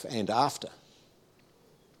came off and after.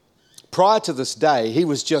 Prior to this day, he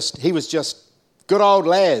was just good old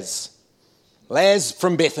Laz. Laz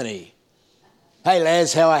from Bethany. Hey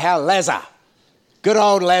Laz, how Lazar? Good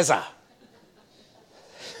old Lazar.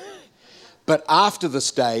 But after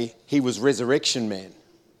this day, he was resurrection man.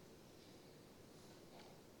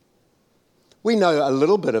 We know a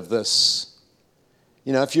little bit of this.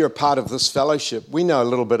 You know, if you're a part of this fellowship, we know a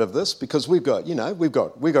little bit of this because we've got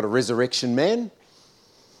a resurrection man.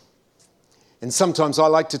 And sometimes I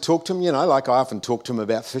like to talk to him, like I often talk to him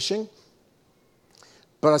about fishing.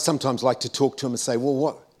 But I sometimes like to talk to him and say,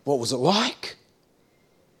 well, what was it like?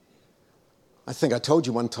 I think I told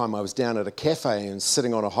you one time I was down at a cafe and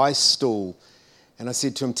sitting on a high stool, and I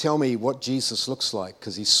said to him, tell me what Jesus looks like,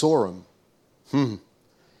 because he saw him.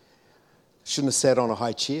 Shouldn't have sat on a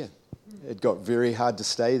high chair. It got very hard to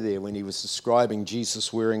stay there when he was describing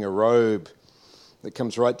Jesus wearing a robe that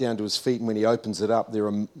comes right down to his feet, and when he opens it up, there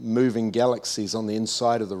are moving galaxies on the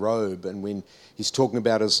inside of the robe. And when he's talking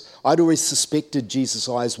about I'd always suspected Jesus'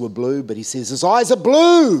 eyes were blue, but he says his eyes are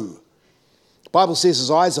blue. The Bible says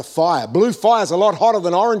his eyes are fire. Blue fire is a lot hotter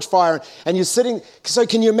than orange fire. And you're sitting, so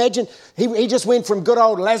can you imagine, he just went from good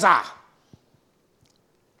old Lazar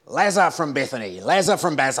from Bethany, Lazar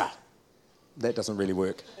from Baza. That doesn't really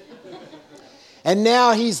work. And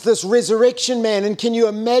now he's this resurrection man. And can you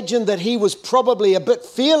imagine that he was probably a bit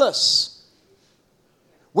fearless?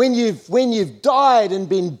 When you've died and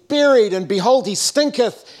been buried, and behold, he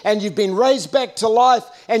stinketh, and you've been raised back to life,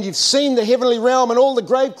 and you've seen the heavenly realm, and all the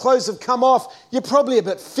grave clothes have come off, you're probably a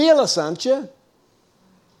bit fearless, aren't you?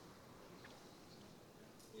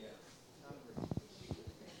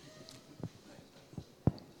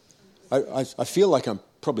 I feel like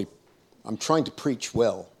I'm trying to preach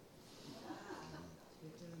well.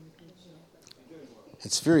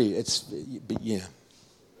 Yeah.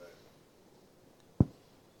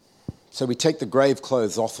 So we take the grave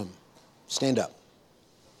clothes off him. Stand up.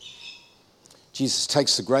 Jesus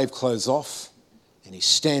takes the grave clothes off and he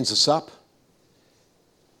stands us up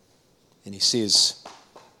and he says,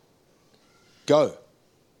 go.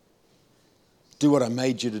 Do what I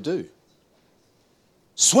made you to do.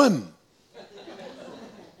 Swim.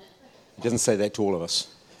 He doesn't say that to all of us.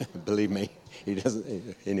 Believe me, he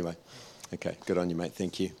doesn't. Anyway, okay, good on you, mate.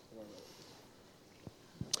 Thank you.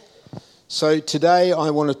 So today I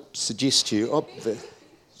want to suggest to you, do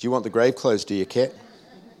you want the grave clothes, do you, Kat?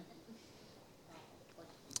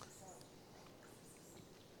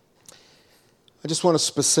 I just want to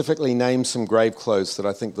specifically name some grave clothes that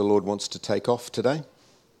I think the Lord wants to take off today.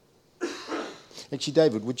 Actually,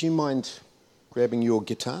 David, would you mind grabbing your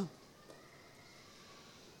guitar?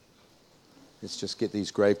 Let's just get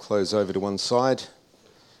these grave clothes over to one side.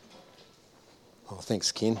 Oh,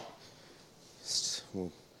 thanks, Ken.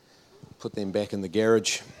 We'll put them back in the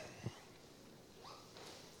garage.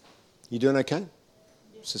 You doing okay?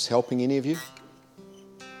 Is this helping any of you?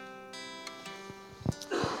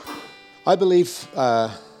 I believe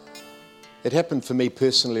it happened for me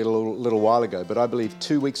personally a little while ago, but I believe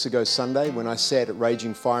 2 weeks ago Sunday when I sat at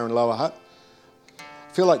Raging Fire in Lower Hutt,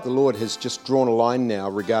 I feel like the Lord has just drawn a line now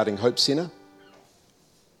regarding Hope Centre.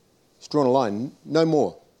 He's drawn a line. No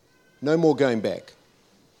more. No more going back.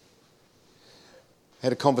 I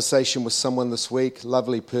had a conversation with someone this week,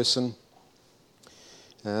 lovely person.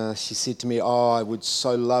 She said to me, I would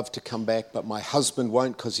so love to come back, but my husband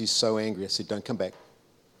won't because he's so angry. I said, don't come back.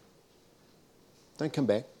 Don't come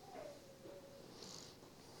back.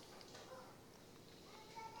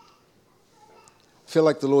 I feel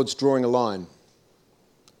like the Lord's drawing a line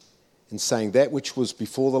and saying that which was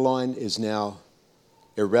before the line is now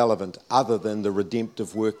irrelevant other than the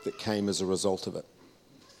redemptive work that came as a result of it.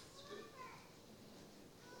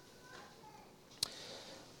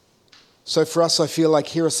 So for us, I feel like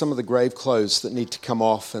here are some of the grave clothes that need to come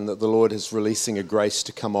off and that the Lord is releasing a grace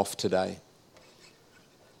to come off today.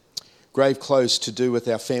 Grave clothes to do with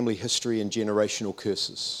our family history and generational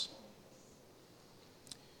curses.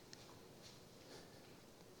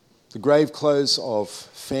 The grave clothes of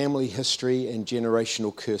family history and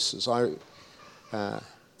generational curses.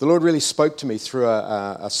 The Lord really spoke to me through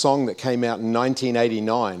a song that came out in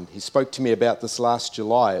 1989. He spoke to me about this last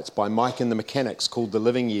July. It's by Mike and the Mechanics called The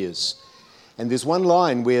Living Years. And there's one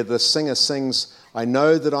line where the singer sings, I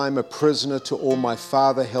know that I'm a prisoner to all my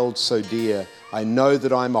father held so dear. I know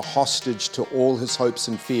that I'm a hostage to all his hopes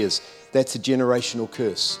and fears. That's a generational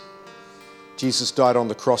curse. Jesus died on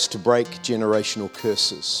the cross to break generational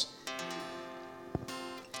curses.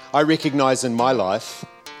 I recognize in my life,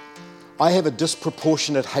 I have a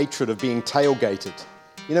disproportionate hatred of being tailgated.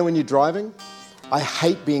 You know when you're driving? I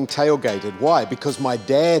hate being tailgated. Why? Because my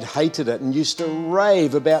dad hated it and used to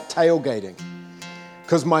rave about tailgating.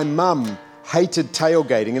 Because my mum hated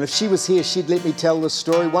tailgating. And if she was here, she'd let me tell this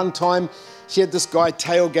story. One time, she had this guy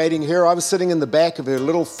tailgating her. I was sitting in the back of her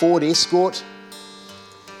little Ford Escort.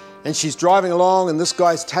 And she's driving along and this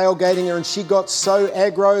guy's tailgating her and she got so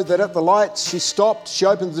aggro that at the lights she stopped, she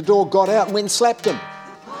opened the door, got out and went and slapped him.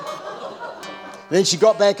 And then she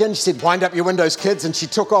got back in, she said, wind up your windows, kids, and she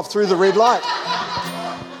took off through the red light.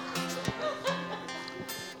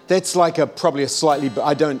 That's like probably a slightly,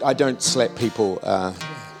 I don't slap people.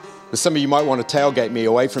 Some of you might want to tailgate me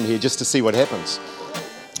away from here just to see what happens.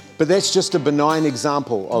 But that's just a benign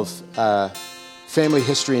example of family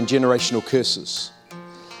history and generational curses.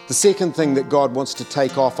 The second thing that God wants to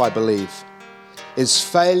take off, I believe, is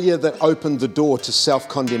failure that opened the door to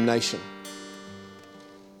self-condemnation.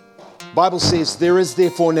 The Bible says, there is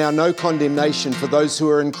therefore now no condemnation for those who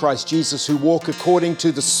are in Christ Jesus, who walk according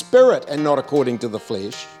to the Spirit and not according to the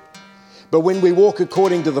flesh. But when we walk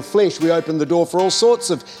according to the flesh, we open the door for all sorts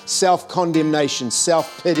of self-condemnation,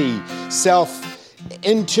 self-pity,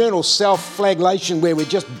 internal self-flagellation, where we're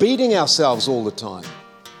just beating ourselves all the time.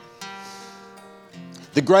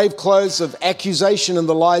 The grave clothes of accusation and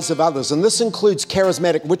the lies of others. And this includes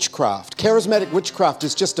charismatic witchcraft. Charismatic witchcraft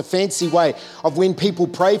is just a fancy way of when people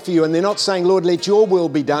pray for you and they're not saying, Lord, let your will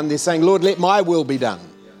be done. They're saying, Lord, let my will be done.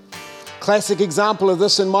 Classic example of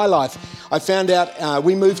this in my life. I found out,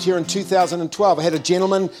 we moved here in 2012. I had a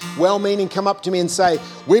gentleman, well-meaning, come up to me and say,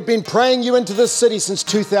 we've been praying you into this city since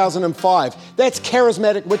 2005. That's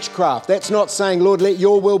charismatic witchcraft. That's not saying, Lord, let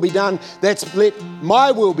your will be done. That's let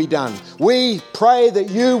my will be done. We pray that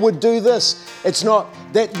you would do this. It's not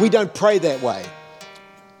that we don't pray that way.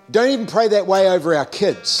 Don't even pray that way over our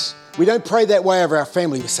kids. We don't pray that way over our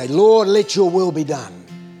family. We say, Lord, let your will be done.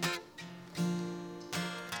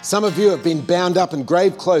 Some of you have been bound up in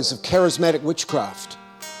grave clothes of charismatic witchcraft.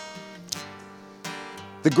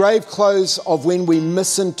 The grave clothes of when we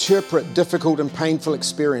misinterpret difficult and painful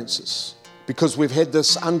experiences because we've had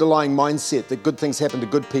this underlying mindset that good things happen to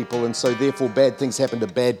good people and so therefore bad things happen to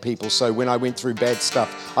bad people. So when I went through bad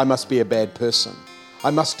stuff, I must be a bad person. I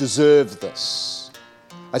must deserve this.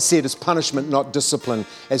 I see it as punishment, not discipline,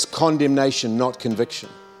 as condemnation, not conviction.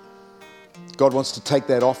 God wants to take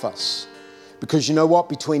that off us. Because you know what?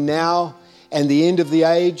 Between now and the end of the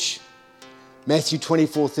age, Matthew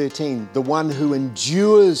 24:13, the one who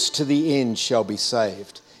endures to the end shall be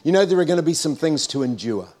saved. You know there are going to be some things to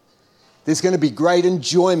endure. There's going to be great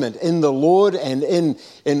enjoyment in the Lord and in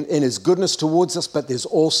His goodness towards us, but there's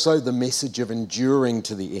also the message of enduring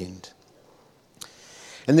to the end.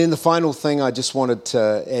 And then the final thing I just wanted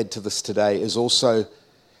to add to this today is also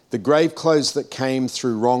the grave clothes that came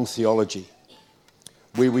through wrong theology.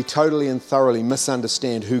 where we totally and thoroughly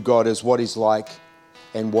misunderstand who God is, what He's like,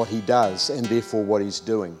 and what He does, and therefore what He's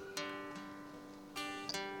doing.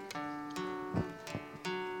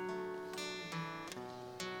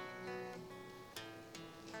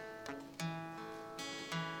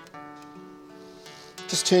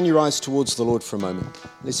 Just turn your eyes towards the Lord for a moment.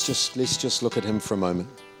 Let's just look at Him for a moment.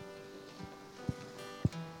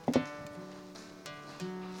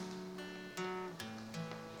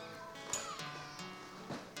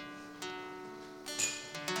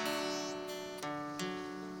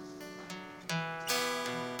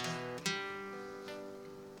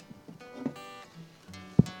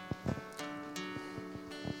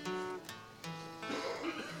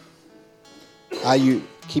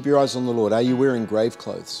 Keep your eyes on the Lord. Are you wearing grave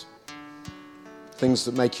clothes? Things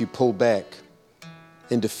that make you pull back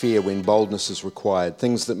into fear when boldness is required.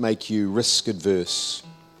 Things that make you risk adverse.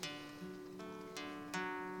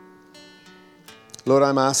 Lord,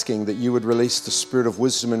 I'm asking that you would release the spirit of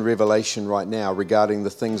wisdom and revelation right now regarding the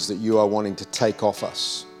things that you are wanting to take off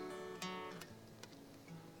us.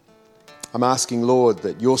 I'm asking, Lord,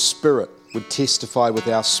 that your spirit would testify with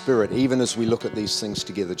our spirit even as we look at these things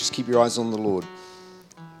together. Just keep your eyes on the Lord.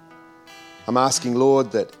 I'm asking,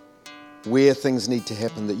 Lord, that where things need to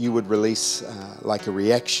happen, that you would release like a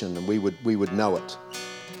reaction and we would know it.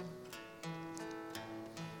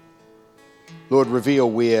 Lord, reveal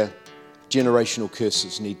where generational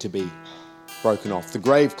curses need to be broken off. The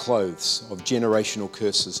grave clothes of generational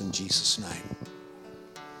curses in Jesus' name.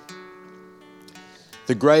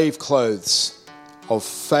 The grave clothes of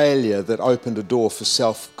failure that opened a door for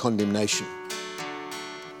self-condemnation.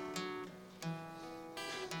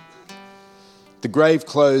 The grave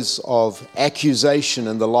clothes of accusation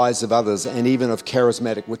and the lies of others, and even of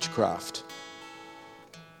charismatic witchcraft.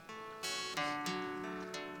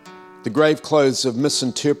 The grave clothes of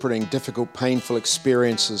misinterpreting difficult, painful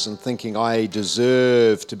experiences and thinking, I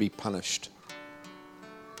deserve to be punished.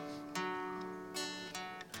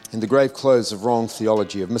 And the grave clothes of wrong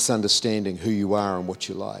theology, of misunderstanding who you are and what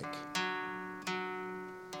you like.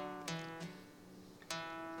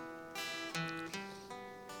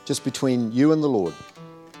 Just between you and the Lord.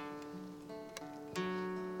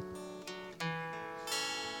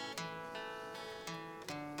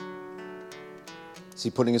 Is He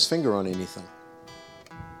putting His finger on anything?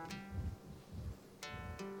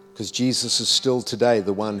 Because Jesus is still today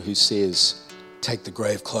the one who says, take the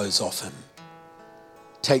grave clothes off him.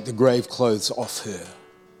 Take the grave clothes off her.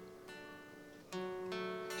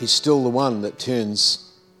 He's still the one that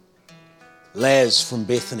turns Laz from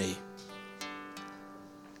Bethany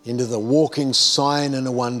into the walking sign and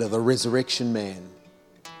a wonder, the resurrection man.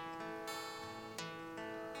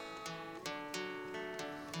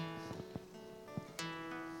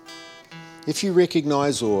 If you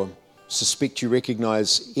recognize or suspect you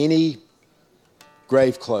recognize any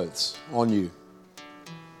grave clothes on you,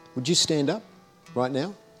 would you stand up right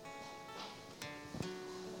now?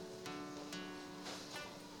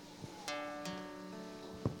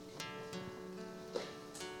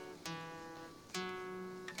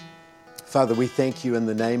 Father, we thank you in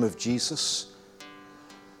the name of Jesus.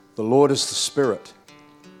 The Lord is the Spirit.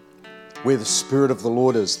 Where the Spirit of the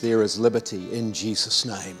Lord is, there is liberty in Jesus'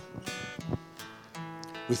 name.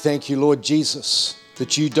 We thank you, Lord Jesus,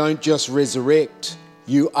 that you don't just resurrect.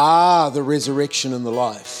 You are the resurrection and the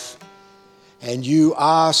life. And you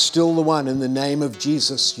are still the one in the name of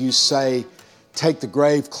Jesus. You say, take the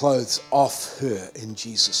grave clothes off her in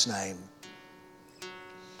Jesus' name.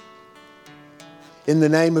 In the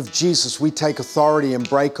name of Jesus, we take authority and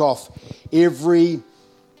break off every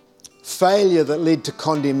failure that led to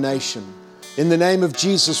condemnation. In the name of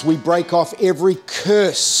Jesus, we break off every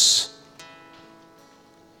curse,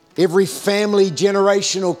 every family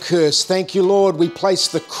generational curse. Thank you, Lord. We place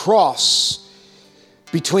the cross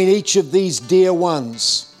between each of these dear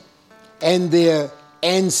ones and their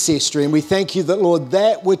ancestry. And we thank you that, Lord,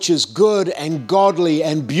 that which is good and godly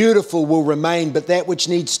and beautiful will remain, but that which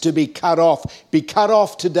needs to be cut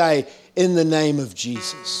off today in the name of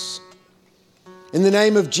Jesus. In the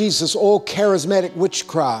name of Jesus, all charismatic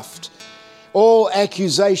witchcraft, all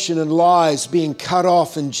accusation and lies being cut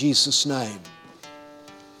off in Jesus' name.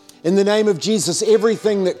 In the name of Jesus,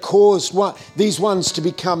 everything that caused these ones to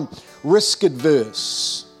become risk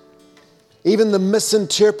adverse, even the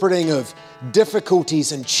misinterpreting of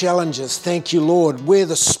difficulties and challenges. Thank you, Lord. Where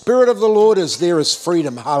the Spirit of the Lord is, there is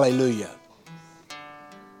freedom. Hallelujah.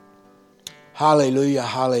 Hallelujah,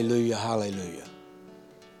 hallelujah, hallelujah.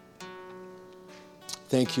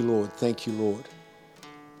 Thank you, Lord. Thank you, Lord.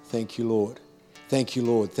 Thank you, Lord. Thank you,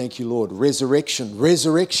 Lord. Thank you, Lord. Resurrection,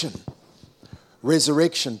 resurrection,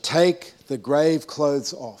 resurrection. Take the grave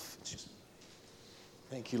clothes off.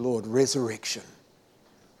 Thank you, Lord. Resurrection.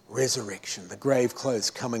 Resurrection. The grave clothes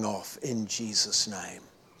coming off in Jesus' name.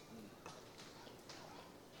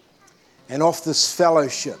 And off this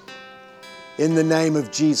fellowship, in the name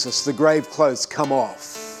of Jesus, the grave clothes come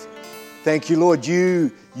off. Thank you, Lord.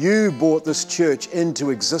 You brought this church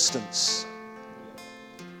into existence.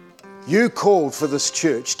 You called for this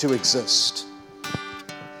church to exist.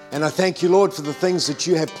 And I thank you, Lord, for the things that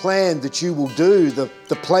you have planned, that you will do, the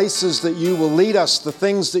places that you will lead us, the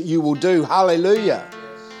things that you will do. Hallelujah.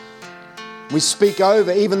 We speak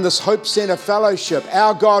over even this Hope Center fellowship.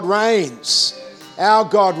 Our God reigns. Our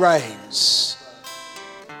God reigns.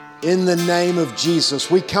 In the name of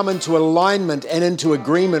Jesus, we come into alignment and into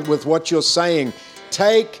agreement with what you're saying.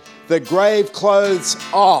 Take the grave clothes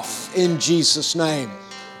off in Jesus' name.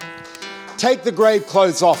 Take the grave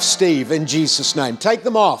clothes off, Steve, in Jesus' name. Take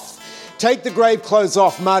them off. Take the grave clothes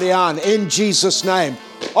off, Marianne, in Jesus' name.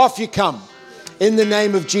 Off you come, in the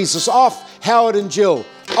name of Jesus. Off, Howard and Jill.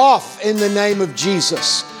 Off, in the name of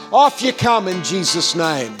Jesus. Off you come, in Jesus'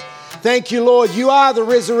 name. Thank you, Lord. You are the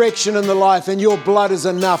resurrection and the life, and your blood is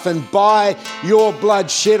enough. And by your blood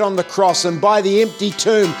shed on the cross and by the empty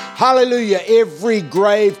tomb, hallelujah, every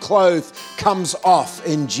grave cloth comes off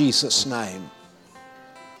in Jesus' name.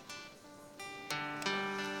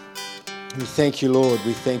 We thank you, Lord.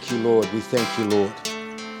 We thank you, Lord. We thank you, Lord.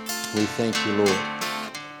 We thank you, Lord.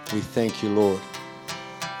 We thank you, Lord.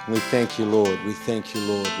 We thank you, Lord. We thank you,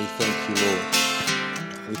 Lord. We thank you, Lord.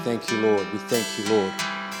 We thank you, Lord. We thank you, Lord.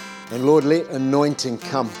 And Lord, let anointing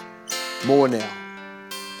come more now.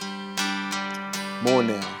 More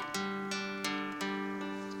now.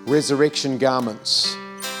 Resurrection garments.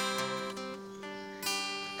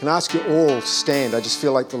 Can I ask you all stand? I just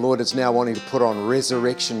feel like the Lord is now wanting to put on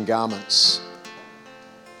resurrection garments.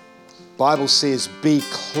 Bible says, be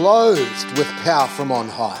clothed with power from on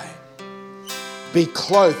high. Be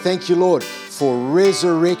clothed. Thank you, Lord, for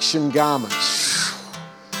resurrection garments.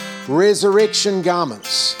 Resurrection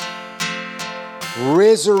garments.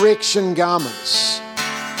 Resurrection garments.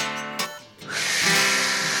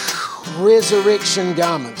 Resurrection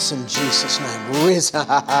garments in Jesus' name.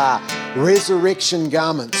 Resurrection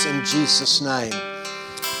garments in Jesus' name.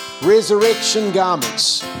 Resurrection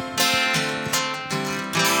garments.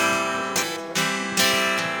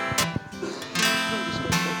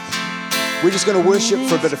 We're just going to worship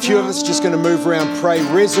for a bit. A few of us just going to move around, pray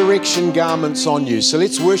resurrection garments on you. So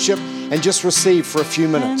let's worship and just receive for a few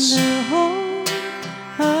minutes. The whole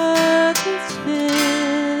earth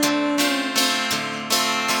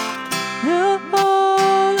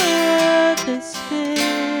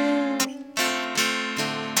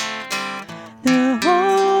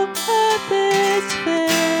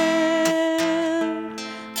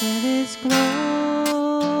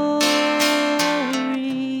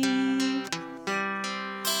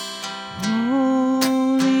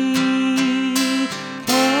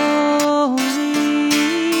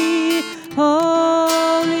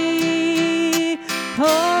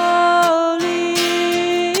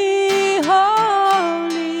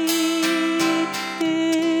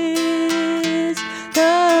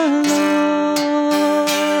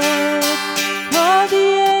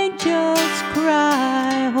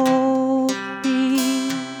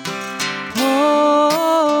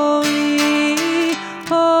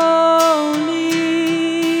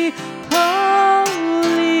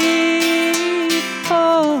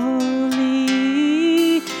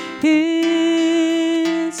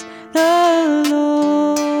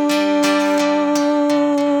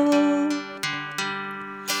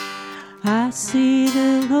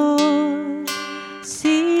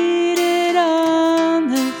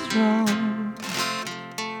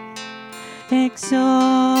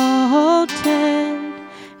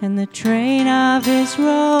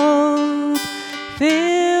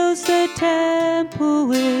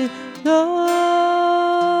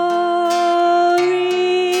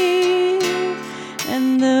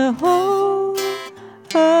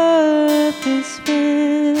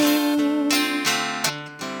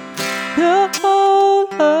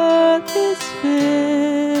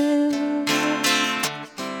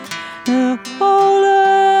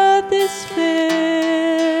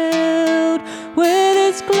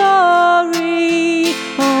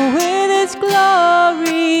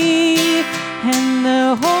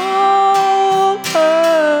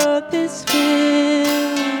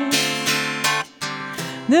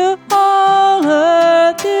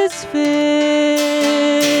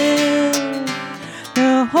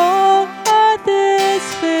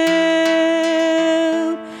is filled.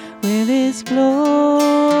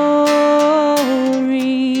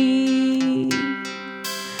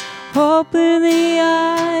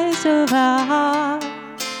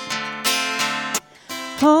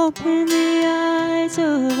 Open the eyes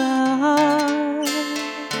of our hearts,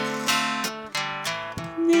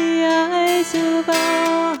 the eyes of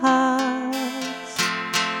our hearts.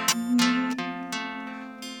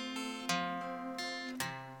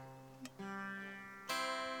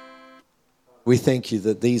 We thank you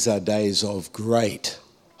that these are days of great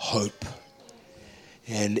hope.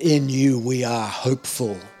 And in you we are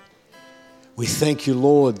hopeful. We thank you,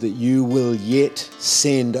 Lord, that you will yet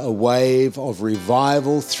send a wave of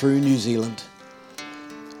revival through New Zealand.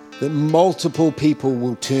 That multiple people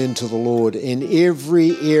will turn to the Lord in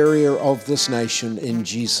every area of this nation in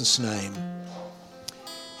Jesus' name.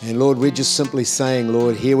 And Lord, we're just simply saying,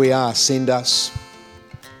 Lord, here we are. Send us.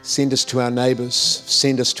 Send us to our neighbours.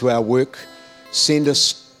 Send us to our work. Send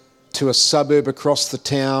us to a suburb across the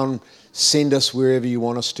town. Send us wherever you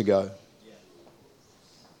want us to go.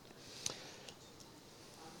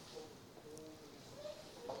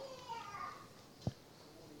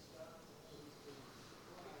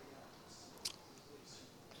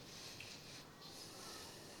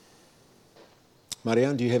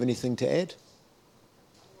 Marianne, do you have anything to add?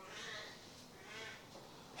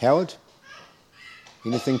 Howard,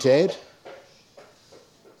 anything to add?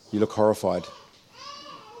 You look horrified.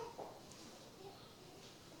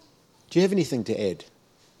 Do you have anything to add?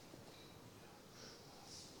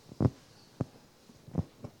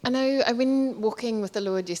 I know I've been walking with the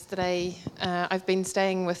Lord yesterday. I've been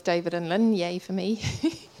staying with David and Lynn, yay for me.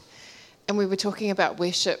 And we were talking about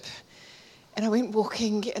worship. And I went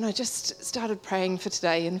walking and I just started praying for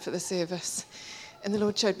today and for the service. And the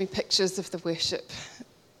Lord showed me pictures of the worship,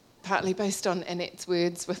 partly based on Annette's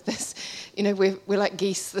words with this. You know, we're like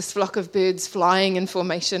geese, this flock of birds flying in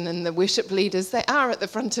formation, and the worship leaders, they are at the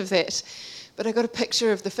front of that. But I got a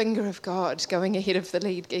picture of the finger of God going ahead of the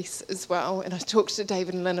lead geese as well. And I talked to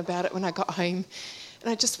David and Lynn about it when I got home. And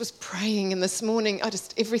I just was praying, and this morning,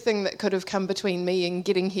 everything that could have come between me and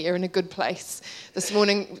getting here in a good place. This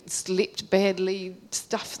morning, slept badly,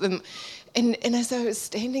 stuffed them. And as I was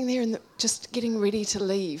standing there and just getting ready to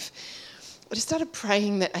leave, I just started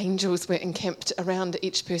praying that angels were encamped around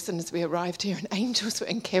each person as we arrived here, and angels were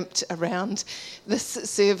encamped around this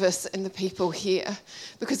service and the people here,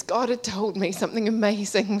 because God had told me something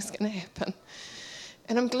amazing was going to happen.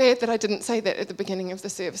 And I'm glad that I didn't say that at the beginning of the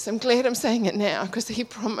service. I'm glad I'm saying it now, because he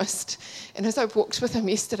promised. And as I walked with him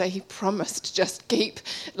yesterday, he promised just keep,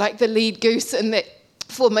 like the lead goose in that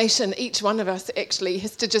formation, each one of us actually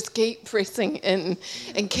has to just keep pressing in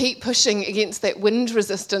and keep pushing against that wind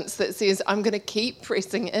resistance that says, I'm going to keep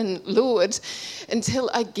pressing in, Lord, until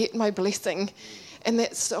I get my blessing. And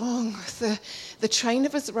that song, the train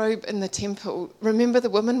of his robe in the temple, remember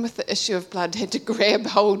the woman with the issue of blood had to grab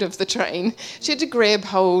hold of the train. She had to grab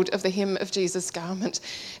hold of the hem of Jesus' garment.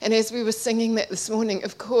 And as we were singing that this morning,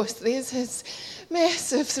 of course, there's his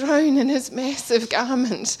massive throne and his massive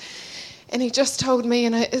garment. And he just told me,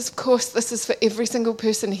 and of course this is for every single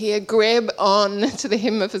person here, grab on to the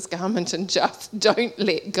hem of his garment and just don't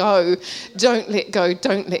let go. Don't let go,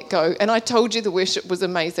 don't let go. And I told you the worship was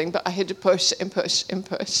amazing, but I had to push and push and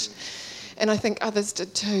push. And I think others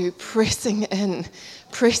did too, pressing in.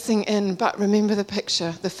 But remember the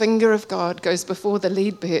picture. The finger of God goes before the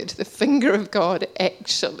lead bird. The finger of God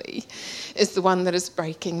actually is the one that is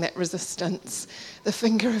breaking that resistance. The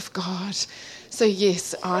finger of God. So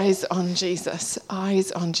yes, eyes on Jesus,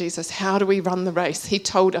 eyes on Jesus. How do we run the race? He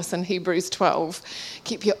told us in Hebrews 12,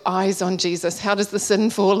 keep your eyes on Jesus. How does the sin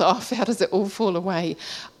fall off? How does it all fall away?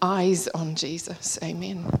 Eyes on Jesus.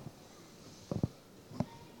 Amen.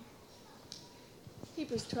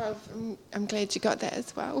 Hebrews 12, I'm glad you got that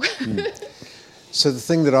as well. So the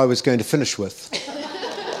thing that I was going to finish with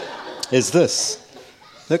is this.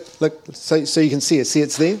 Look, so you can see it. See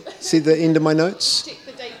it's there? See the end of my notes? Check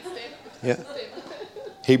the dates there. Yeah.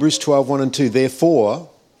 Hebrews 12, 1 and 2. Therefore,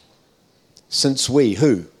 since we,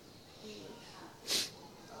 who?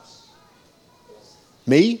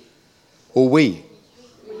 Me or we?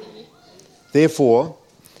 Therefore,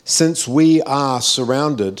 since we are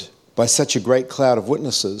surrounded by such a great cloud of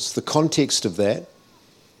witnesses, the context of that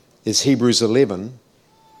is Hebrews 11.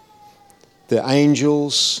 The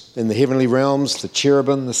angels in the heavenly realms, the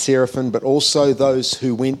cherubim, the seraphim, but also those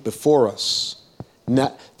who went before us.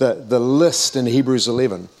 The list in Hebrews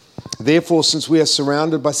 11. Therefore, since we are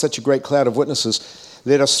surrounded by such a great cloud of witnesses,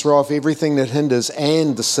 let us throw off everything that hinders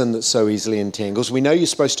and the sin that so easily entangles. We know you're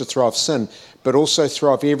supposed to throw off sin, but also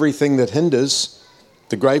throw off everything that hinders,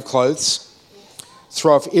 the grave clothes.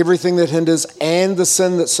 Throw off everything that hinders and the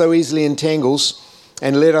sin that so easily entangles,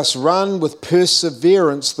 and let us run with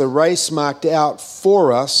perseverance the race marked out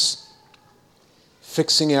for us,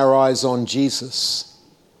 fixing our eyes on Jesus,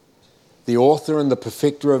 the author and the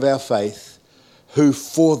perfecter of our faith, who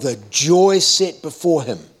for the joy set before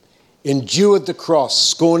him endured the cross,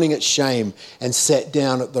 scorning its shame, and sat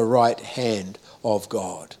down at the right hand of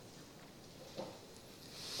God.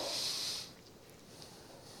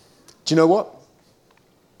 Do you know what?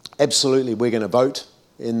 Absolutely, we're going to vote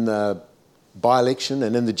in the by-election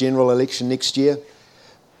and in the general election next year.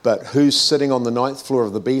 But who's sitting on the 9th floor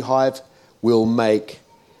of the Beehive will make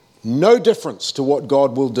no difference to what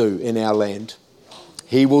God will do in our land.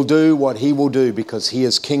 He will do what he will do because he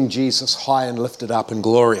is King Jesus, high and lifted up and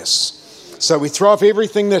glorious. So we throw off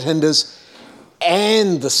everything that hinders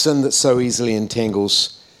and the sin that so easily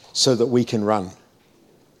entangles so that we can run.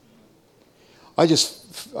 I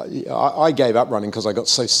gave up running because I got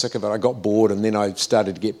so sick of it. I got bored and then I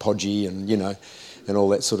started to get podgy and, and all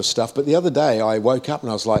that sort of stuff. But the other day I woke up and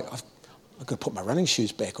I was like, I've got to put my running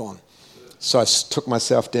shoes back on. So I took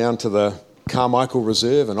myself down to the Carmichael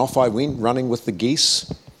Reserve and off I went running with the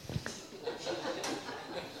geese.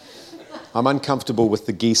 I'm uncomfortable with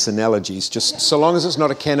the geese analogies. Just so long as it's not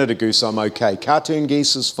a Canada goose, I'm okay. Cartoon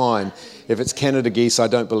geese is fine. If it's Canada geese, I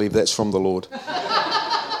don't believe that's from the Lord.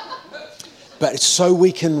 But it's so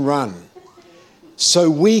we can run. So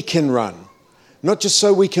we can run. Not just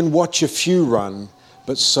so we can watch a few run,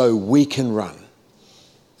 but so we can run.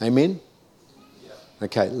 Amen?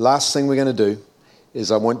 Okay, last thing we're going to do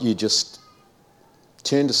is I want you just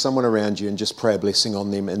turn to someone around you and just pray a blessing on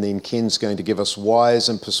them, and then Ken's going to give us wise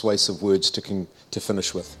and persuasive words to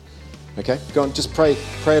finish with. Okay? Go on, just pray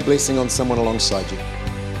a blessing on someone alongside you.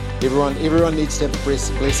 Everyone needs to have a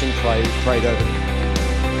blessing prayed over them.